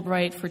different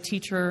Fulbright for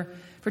teachers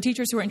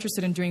who are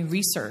interested in doing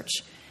research,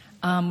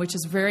 which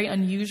is very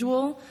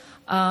unusual.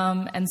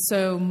 And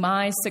so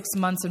my 6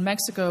 months in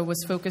Mexico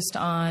was focused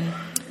on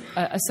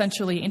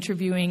essentially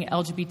interviewing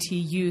LGBT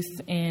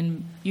youth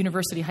in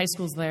university high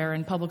schools there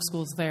and public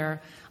schools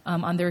there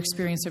on their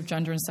experience of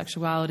gender and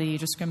sexuality,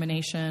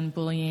 discrimination,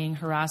 bullying,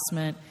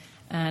 harassment.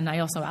 And I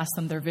also asked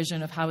them their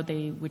vision of how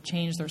they would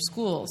change their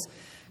schools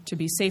to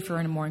be safer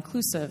and more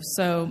inclusive.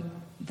 So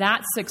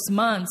that 6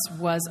 months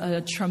was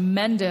a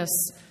tremendous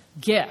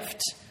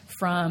gift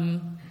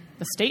from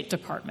the State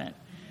Department.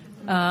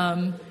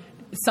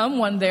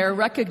 Someone there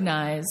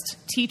recognized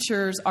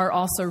teachers are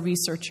also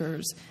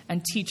researchers,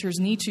 and teachers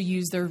need to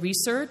use their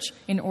research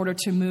in order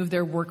to move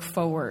their work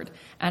forward.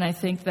 And I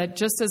think that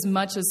just as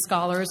much as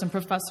scholars and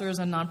professors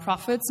and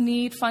nonprofits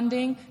need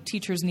funding,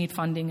 teachers need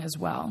funding as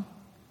well.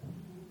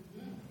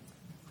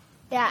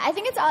 Yeah, I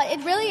think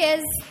it really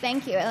is,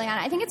 thank you, Ileana.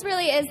 I think it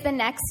really is the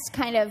next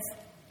kind of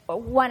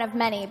one of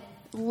many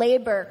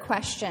labor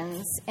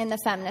questions in the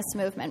feminist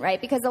movement, right?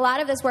 Because a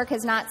lot of this work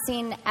is not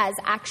seen as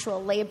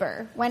actual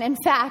labor, when in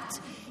fact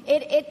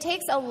it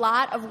takes a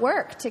lot of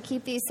work to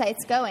keep these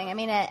sites going. I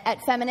mean, at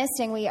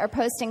Feministing, we are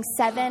posting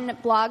 7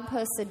 blog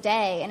posts a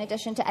day, in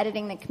addition to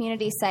editing the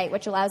community site,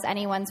 which allows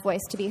anyone's voice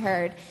to be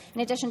heard,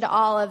 in addition to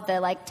all of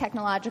the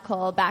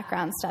technological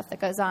background stuff that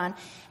goes on.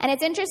 And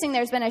it's interesting,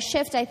 there's been a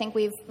shift. I think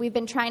we've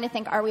been trying to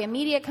think, are we a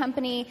media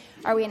company?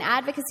 Are we an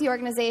advocacy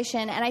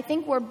organization? And I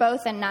think we're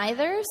both and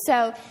neither.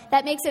 So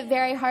that makes it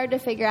very hard to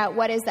figure out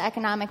what is the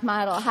economic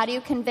model. How do you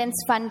convince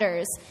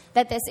funders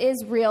that this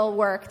is real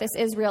work, this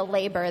is real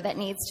labor that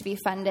needs to be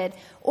funded?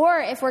 Or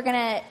if we're going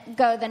to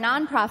go the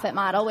nonprofit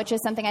model, which is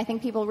something I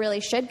think people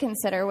really should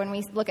consider when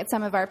we look at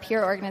some of our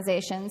peer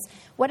organizations,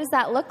 what does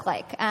that look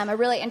like? A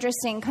really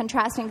interesting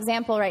contrasting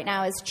example right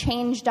now is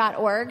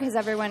Change.org. Is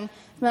everyone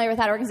familiar with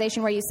that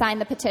organization where you sign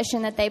the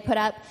petition that they put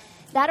up?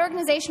 That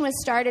organization was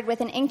started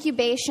with an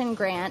incubation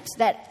grant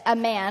that a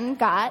man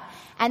got,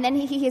 and then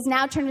he has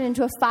now turned it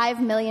into a $5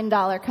 million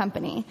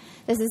company.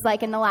 This is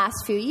in the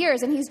last few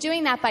years, and he's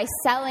doing that by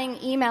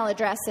selling email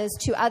addresses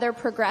to other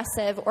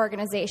progressive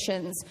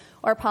organizations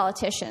or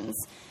politicians.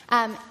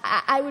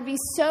 I would be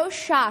so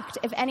shocked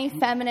if any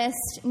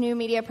feminist new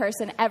media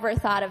person ever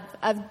thought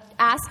of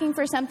asking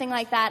for something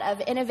like that, of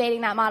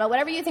innovating that model.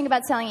 Whatever you think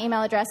about selling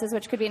email addresses,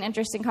 which could be an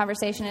interesting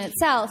conversation in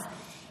itself,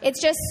 it's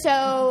just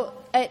so,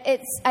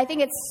 I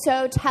think it's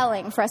so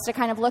telling for us to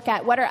kind of look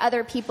at what are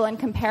other people in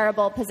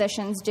comparable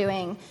positions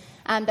doing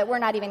that we're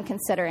not even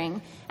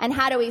considering, and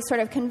how do we sort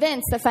of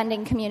convince the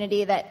funding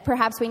community that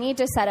perhaps we need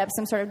to set up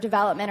some sort of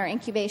development or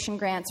incubation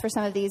grants for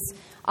some of these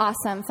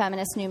awesome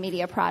feminist new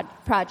media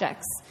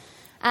projects.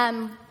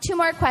 2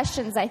 more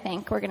questions, I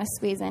think, we're going to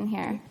squeeze in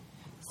here.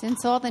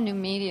 Since all the new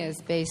media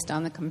is based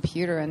on the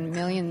computer and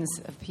millions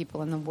of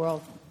people in the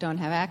world don't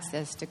have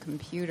access to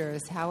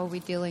computers, how are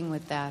we dealing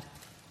with that?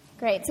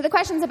 Great. So the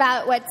question's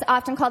about what's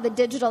often called the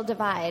digital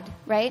divide,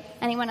 right?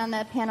 Anyone on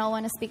the panel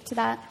want to speak to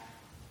that?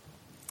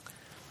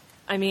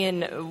 I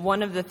mean,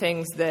 one of the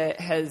things that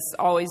has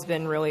always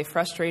been really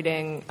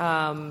frustrating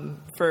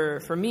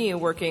for me,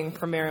 working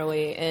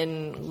primarily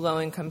in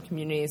low-income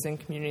communities and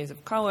communities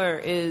of color,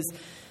 is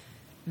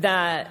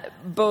that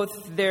both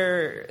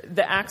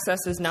the access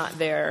is not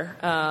there.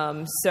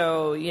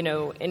 So,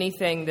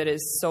 anything that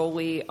is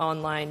solely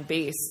online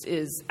based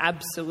is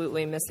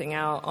absolutely missing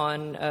out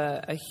on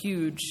a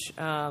huge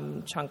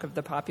chunk of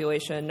the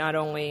population, not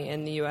only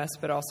in the U.S.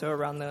 but also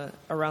around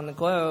the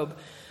globe.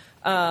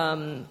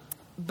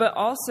 But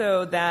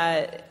also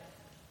that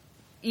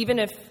even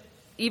if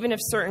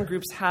certain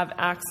groups have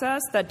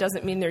access, that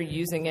doesn't mean they're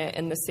using it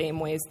in the same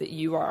ways that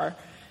you are.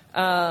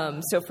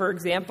 So, for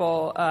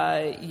example,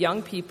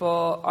 young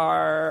people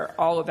are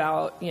all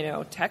about,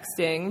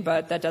 texting,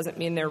 but that doesn't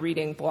mean they're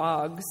reading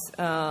blogs.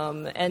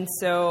 And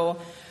so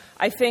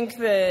I think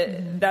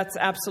that that's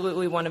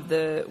absolutely one of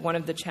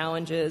the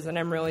challenges, and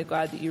I'm really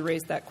glad that you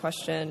raised that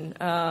question.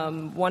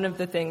 One of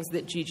the things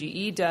that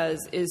GGE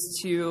does is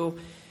to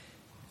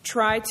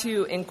try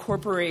to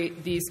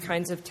incorporate these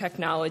kinds of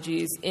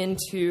technologies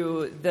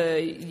into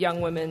the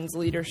Young Women's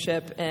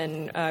Leadership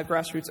and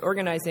grassroots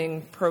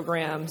organizing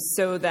programs,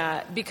 so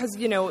that, because,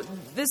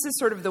 this is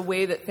sort of the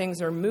way that things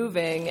are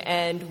moving,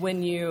 and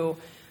when you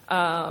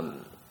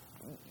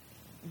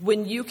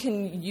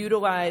can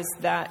utilize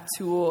that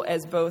tool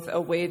as both a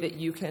way that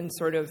you can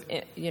sort of,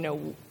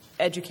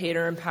 educate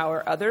or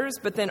empower others,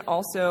 but then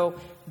also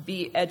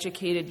be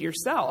educated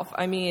yourself.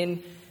 I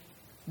mean,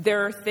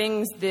 there are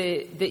things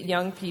that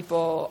young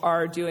people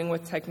are doing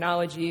with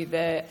technology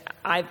that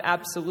I've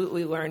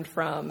absolutely learned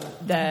from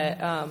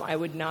that I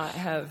would not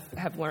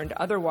have learned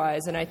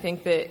otherwise. And I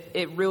think that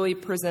it really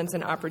presents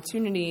an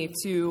opportunity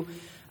to,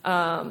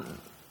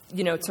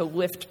 to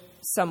lift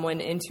someone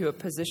into a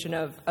position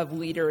of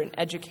leader and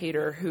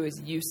educator who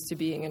is used to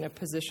being in a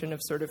position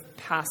of sort of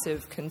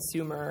passive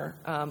consumer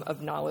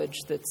of knowledge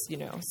that's,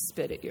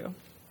 spit at you.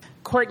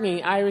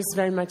 Courtney, I was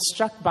very much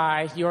struck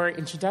by your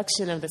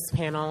introduction of this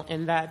panel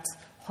and that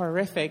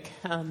horrific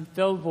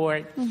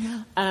billboard.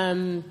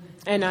 And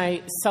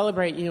I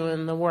celebrate you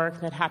and the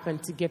work that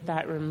happened to get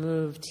that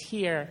removed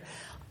here.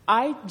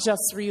 I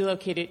just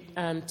relocated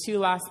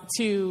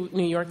to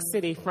New York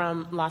City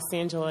from Los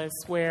Angeles,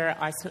 where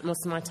I spent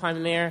most of my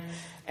time there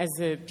as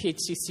a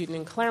PhD student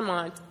in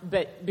Claremont.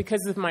 But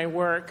because of my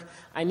work,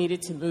 I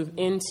needed to move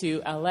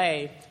into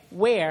LA,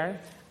 where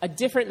a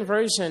different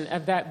version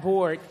of that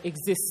board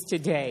exists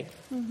today.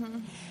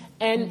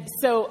 And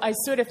so I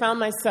sort of found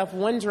myself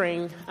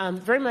wondering,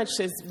 very much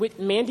as what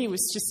Mandy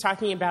was just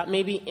talking about,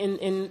 maybe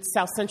in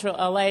South Central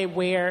LA,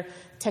 where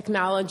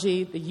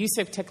technology, the use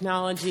of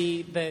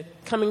technology, the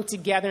coming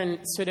together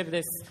in sort of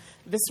this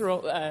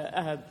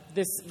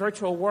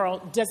virtual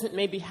world doesn't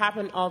maybe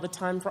happen all the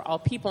time for all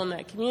people in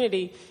that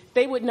community.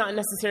 They would not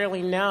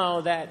necessarily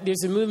know that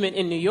there's a movement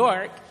in New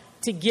York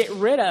to get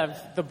rid of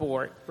the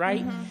board,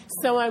 right?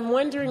 So I'm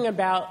wondering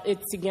about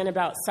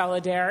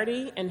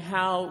solidarity and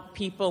how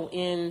people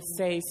in,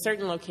 say,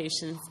 certain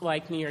locations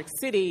like New York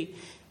City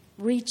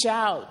reach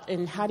out,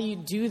 and how do you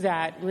do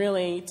that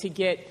really to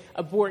get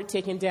a board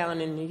taken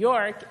down in New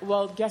York?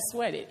 Well, guess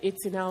what?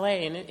 It's in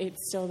LA, and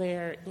it's still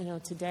there,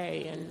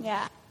 today. And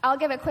yeah. I'll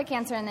give a quick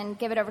answer and then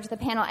give it over to the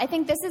panel. I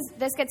think this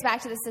gets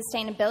back to the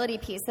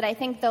sustainability piece, that I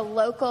think the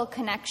local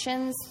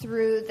connections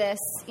through this,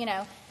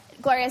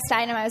 Gloria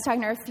Steinem, I was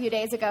talking to her a few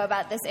days ago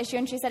about this issue,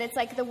 and she said it's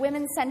like the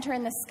Women's Center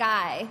in the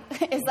Sky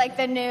is like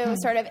the new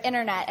sort of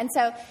internet. And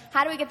so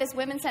how do we get this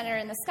Women's Center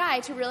in the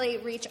Sky to really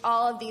reach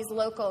all of these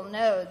local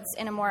nodes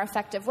in a more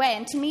effective way?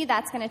 And to me,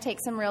 that's going to take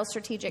some real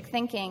strategic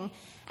thinking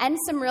and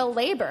some real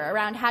labor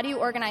around how do you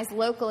organize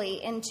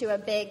locally into a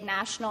big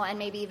national and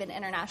maybe even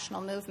international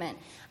movement.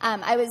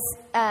 I was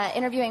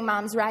interviewing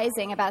Moms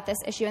Rising about this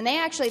issue, and they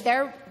actually,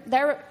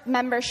 their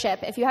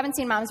membership, if you haven't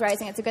seen Moms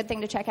Rising, it's a good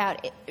thing to check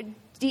out. It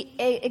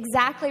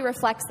exactly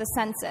reflects the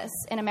census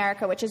in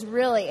America, which is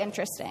really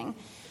interesting.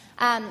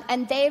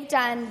 And they've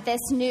done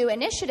this new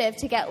initiative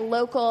to get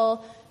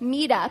local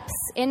meetups,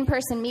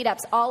 in-person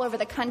meetups all over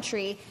the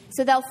country.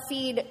 So they'll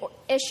feed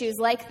issues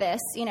like this.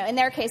 In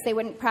their case, they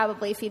wouldn't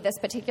probably feed this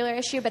particular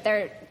issue, but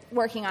they're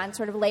working on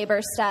sort of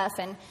labor stuff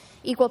and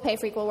equal pay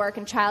for equal work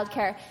and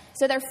childcare.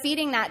 So they're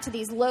feeding that to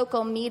these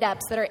local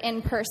meetups that are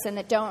in person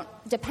that don't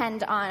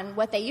depend on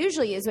what they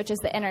usually use, which is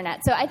the internet.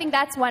 So I think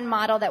that's one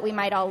model that we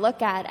might all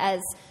look at as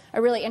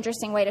a really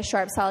interesting way to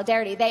shore up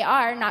solidarity. They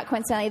are, not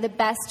coincidentally, the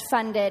best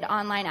funded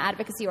online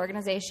advocacy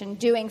organization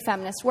doing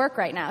feminist work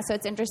right now. So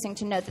it's interesting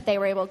to note that they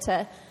were able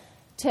to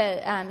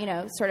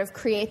sort of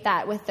create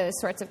that with those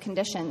sorts of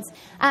conditions.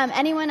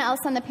 Anyone else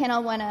on the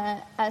panel want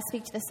to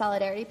speak to the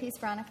solidarity piece,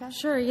 Veronica?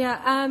 Sure,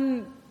 yeah.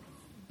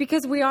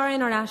 Because we are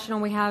international,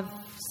 we have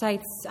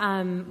sites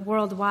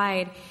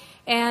worldwide,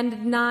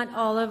 and not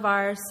all of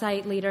our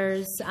site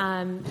leaders'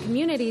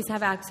 communities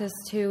have access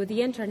to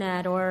the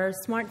internet or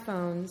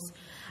smartphones.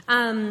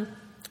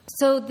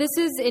 So this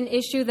is an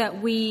issue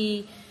that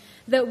we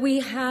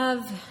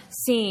have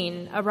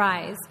seen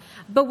arise.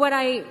 But what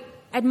I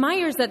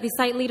admire is that the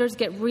site leaders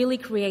get really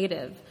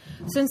creative.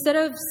 So instead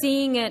of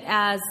seeing it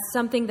as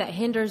something that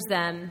hinders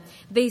them,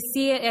 they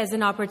see it as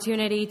an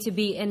opportunity to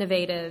be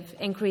innovative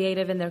and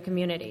creative in their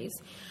communities.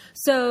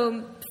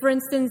 So, for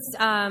instance,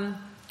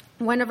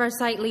 one of our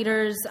site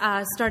leaders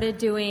started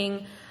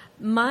doing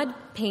mud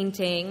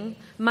painting,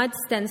 mud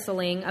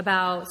stenciling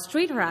about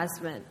street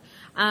harassment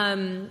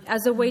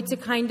as a way to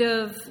kind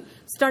of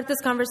start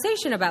this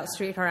conversation about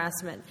street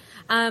harassment.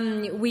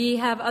 We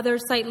have other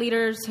site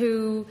leaders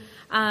who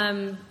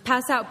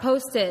pass out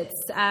Post-its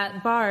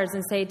at bars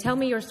and say, tell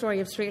me your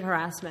story of street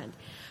harassment.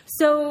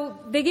 So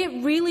they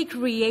get really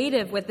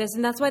creative with this,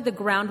 and that's why the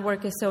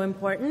groundwork is so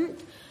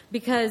important,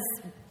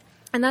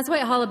 and that's why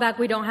at Hollaback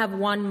we don't have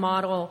one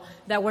model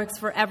that works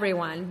for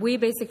everyone. We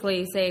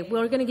basically say,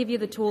 we're going to give you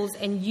the tools,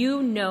 and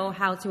you know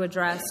how to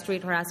address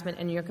street harassment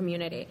in your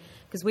community,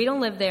 because we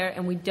don't live there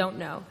and we don't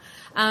know.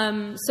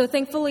 So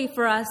thankfully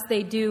for us,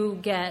 they do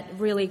get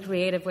really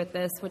creative with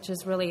this, which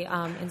is really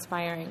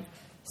inspiring.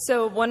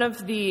 So one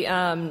of the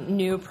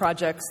new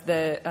projects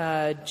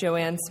that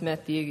Joanne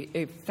Smith,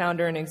 the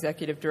founder and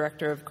executive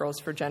director of Girls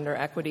for Gender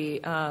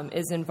Equity,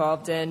 is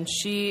involved in,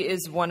 she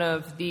is one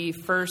of the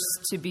first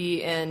to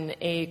be in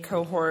a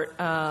cohort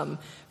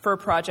for a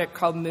project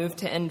called Move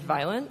to End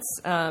Violence.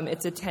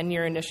 It's a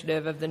 10-year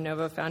initiative of the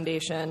Nova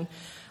Foundation.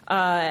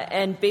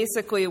 And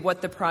basically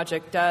what the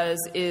project does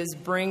is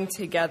bring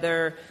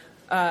together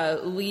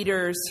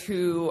leaders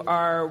who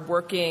are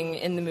working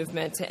in the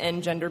movement to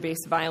end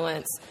gender-based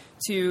violence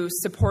to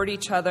support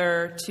each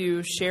other,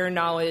 to share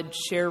knowledge,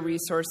 share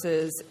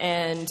resources,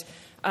 and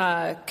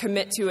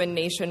commit to a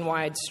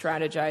nationwide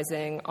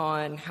strategizing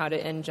on how to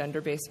end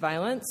gender-based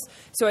violence.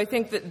 So I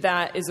think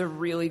that is a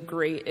really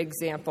great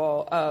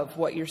example of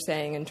what you're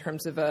saying in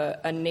terms of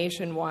a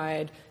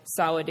nationwide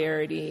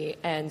solidarity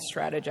and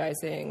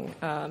strategizing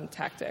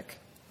tactic.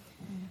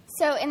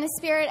 So in the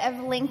spirit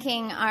of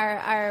linking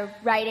our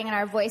writing and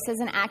our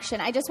voices in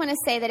action, I just want to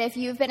say that if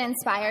you've been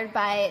inspired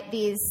by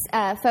these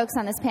folks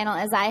on this panel,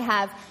 as I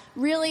have,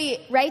 really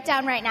write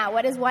down right now,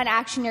 what is one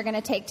action you're going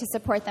to take to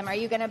support them? Are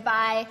you going to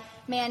buy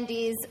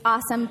Mandy's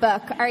awesome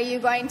book? Are you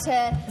going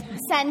to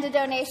send a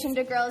donation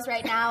to Girls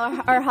Right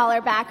Now or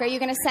Holler Back? Are you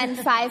going to send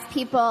 5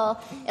 people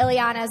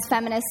Ileana's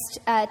feminist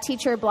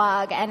teacher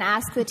blog and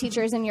ask the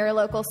teachers in your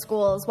local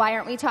schools, why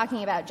aren't we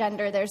talking about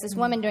gender? There's this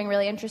woman doing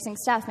really interesting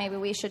stuff. Maybe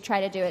we should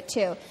try to do it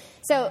too.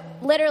 So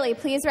literally,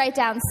 please write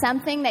down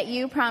something that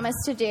you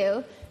promised to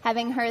do,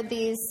 having heard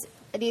these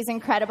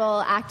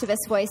incredible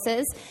activist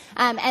voices.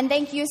 And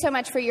thank you so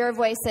much for your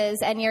voices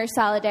and your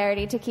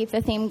solidarity to keep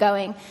the theme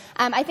going.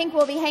 I think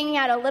we'll be hanging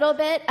out a little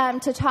bit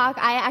to talk.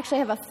 I actually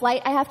have a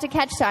flight I have to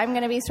catch, so I'm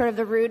going to be sort of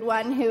the rude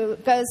one who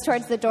goes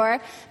towards the door.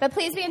 But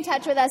please be in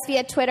touch with us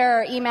via Twitter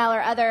or email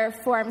or other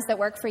forums that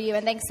work for you.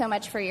 And thanks so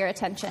much for your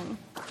attention.